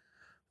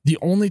 The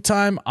only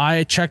time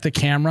I check the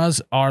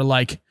cameras are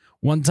like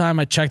one time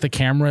I checked the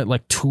camera at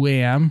like 2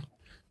 a.m.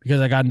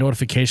 because I got a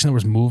notification there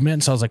was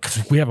movement. So I was like,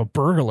 we have a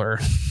burglar.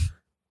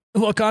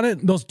 Look on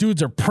it. Those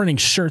dudes are printing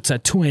shirts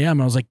at 2 a.m.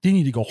 And I was like, they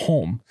need to go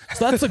home.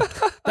 So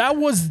that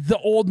was the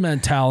old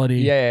mentality.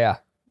 Yeah.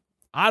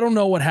 I don't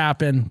know what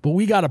happened, but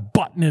we got to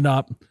button it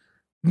up.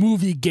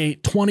 Movie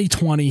Gate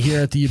 2020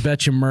 here at the You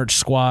Betcha Merch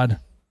Squad.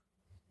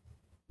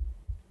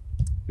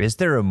 Is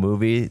there a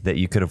movie that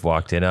you could have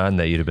walked in on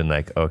that you'd have been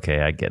like,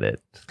 okay, I get it.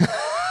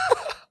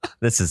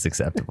 This is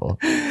acceptable.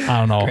 I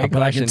don't know, Great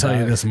but I question, can tell you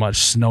Tyler. this much.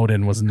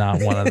 Snowden was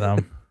not one of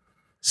them.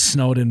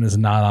 Snowden is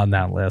not on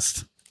that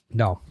list.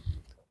 No.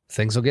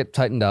 Things will get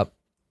tightened up.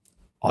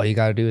 All you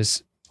gotta do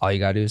is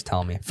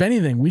tell me. If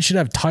anything, we should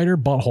have tighter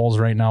buttholes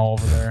right now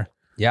over there.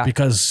 Yeah.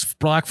 Because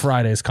Black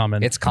Friday is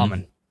coming. It's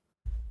coming.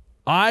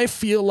 I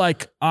feel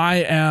like I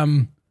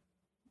am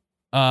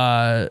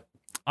Ned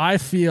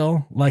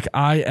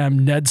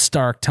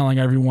Stark telling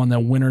everyone that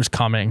winter's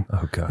coming.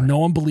 Oh, God. No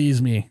one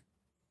believes me.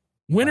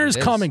 Winter's It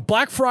is. coming.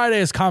 Black Friday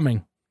is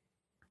coming.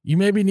 You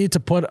maybe need to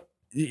put,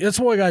 that's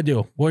what we got to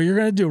do. What you're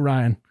going to do,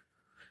 Ryan,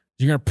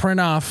 you're going to print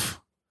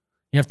off,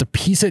 you have to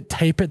piece it,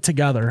 tape it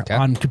together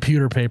on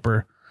computer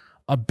paper,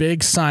 a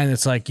big sign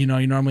that's like, you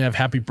normally have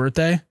happy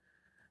birthday.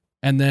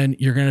 And then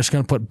you're just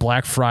going to put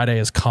Black Friday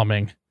is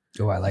coming.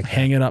 Oh, I like that.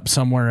 Hang it up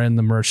somewhere in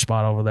the merch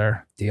spot over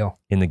there. Deal.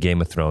 In the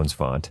Game of Thrones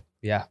font.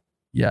 Yeah.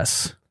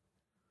 Yes.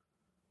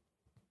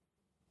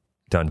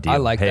 Done deal. I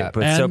like that.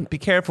 But so And- be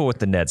careful with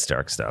the Ned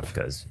Stark stuff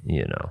because,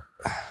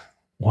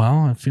 Well,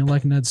 I feel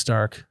like Ned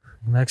Stark.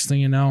 Next thing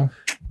you know,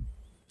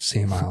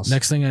 See, Miles.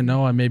 next thing I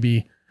know, I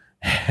maybe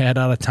head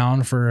out of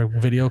town for a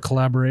video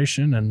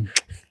collaboration and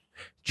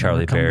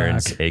Charlie come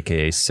Barons, back.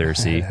 a.k.a.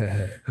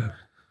 Cersei.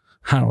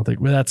 I don't think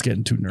well, that's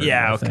getting too nerdy.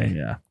 Yeah, I okay. think,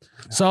 yeah.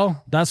 So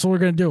that's what we're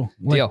gonna do.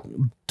 Deal.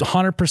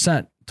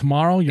 100%.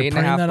 Tomorrow, you're 8.5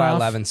 printing that by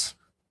off. 11s.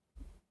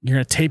 You're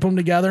gonna tape them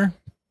together,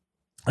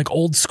 like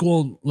old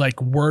school,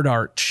 like word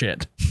art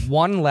shit.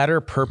 1 letter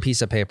per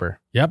piece of paper.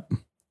 Yep,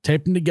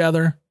 tape them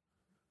together.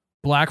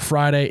 Black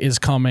Friday is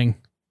coming.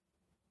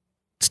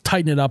 Let's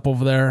tighten it up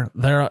over there.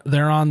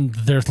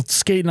 They're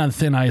skating on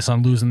thin ice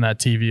on losing that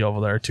TV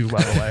over there too.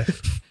 By the way,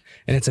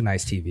 And it's a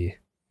nice TV.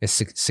 It's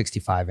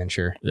 65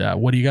 incher. yeah.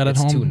 What do you got at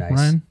It's home, too nice.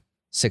 Ryan?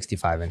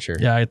 65 incher.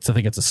 Yeah, I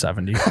think it's a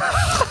 70.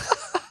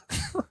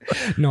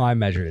 No, I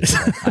measured it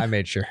today. I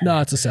made sure. No,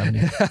 it's a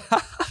 70.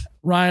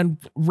 Ryan,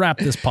 wrap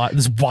this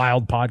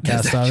wild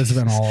podcast out. It's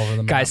been all over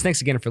the map. Guys,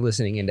 thanks again for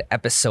listening into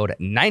episode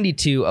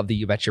 92 of the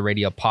You Betcha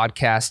Radio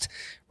podcast.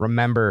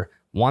 Remember,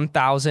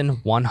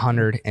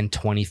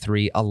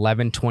 1,123,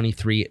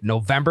 11/23,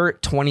 November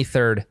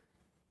 23rd,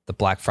 the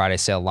Black Friday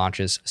sale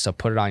launches. So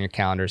put it on your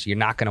calendars. You're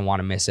not going to want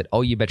to miss it.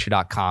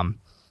 OUBetcha.com.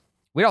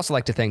 We'd also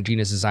like to thank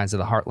Gina's Designs of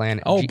the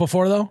Heartland. Oh,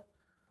 before though,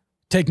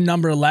 take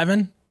number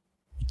 11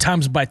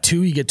 times by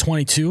 2, you get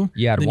 22.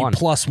 You add then 1. You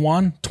plus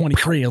 1,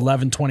 23,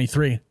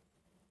 11/23.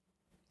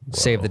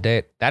 Save the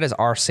date. That is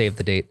our save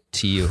the date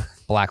to you,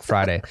 Black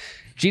Friday.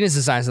 Gina's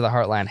Designs of the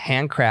Heartland,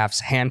 handcrafts,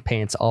 hand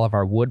paints, all of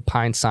our wood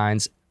pine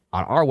signs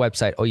on our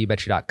website,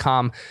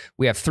 OUBetcha.com.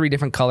 We have 3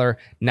 different color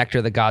Nectar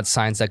of the Gods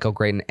signs that go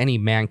great in any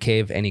man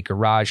cave, any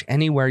garage,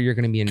 anywhere you're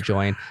going to be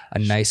enjoying a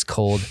nice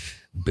cold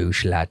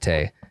boosh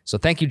latte. So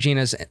thank you,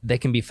 Gina's. They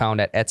can be found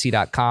at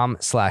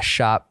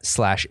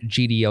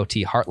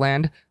etsy.com/shop/GDOT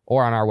Heartland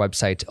or on our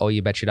website,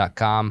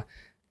 OUBetcha.com.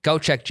 Go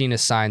check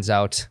Gina's signs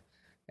out.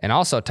 And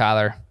also,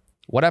 Tyler,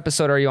 what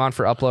episode are you on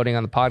for uploading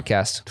on the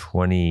podcast?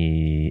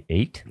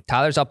 28.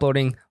 Tyler's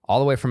uploading all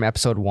the way from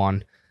episode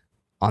 1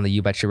 on the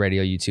You Betcha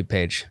Radio YouTube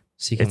page.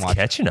 So you can It's watch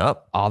catching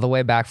up. all the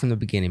way back from the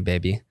beginning,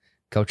 baby.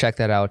 Go check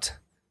that out.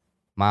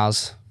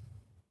 Miles,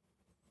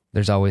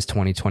 there's always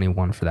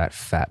 2021 for that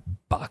fat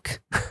buck.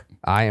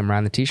 I am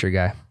Ryan the T-shirt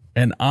guy.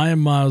 And I am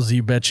Miles,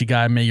 you betcha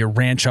guy. May your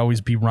ranch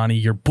always be runny.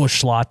 Your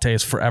bush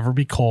lattes forever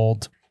be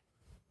cold.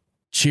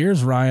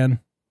 Cheers, Ryan.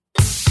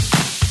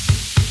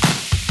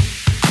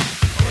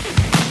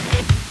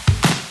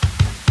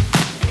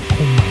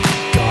 Oh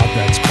my God,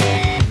 that's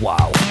cold.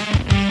 Wow.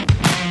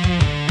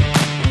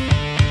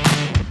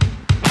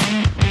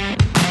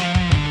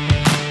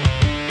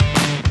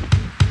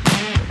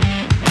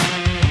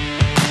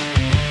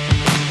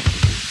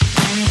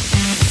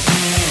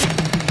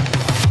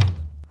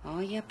 Oh,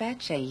 you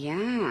betcha,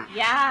 yeah.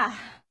 Yeah.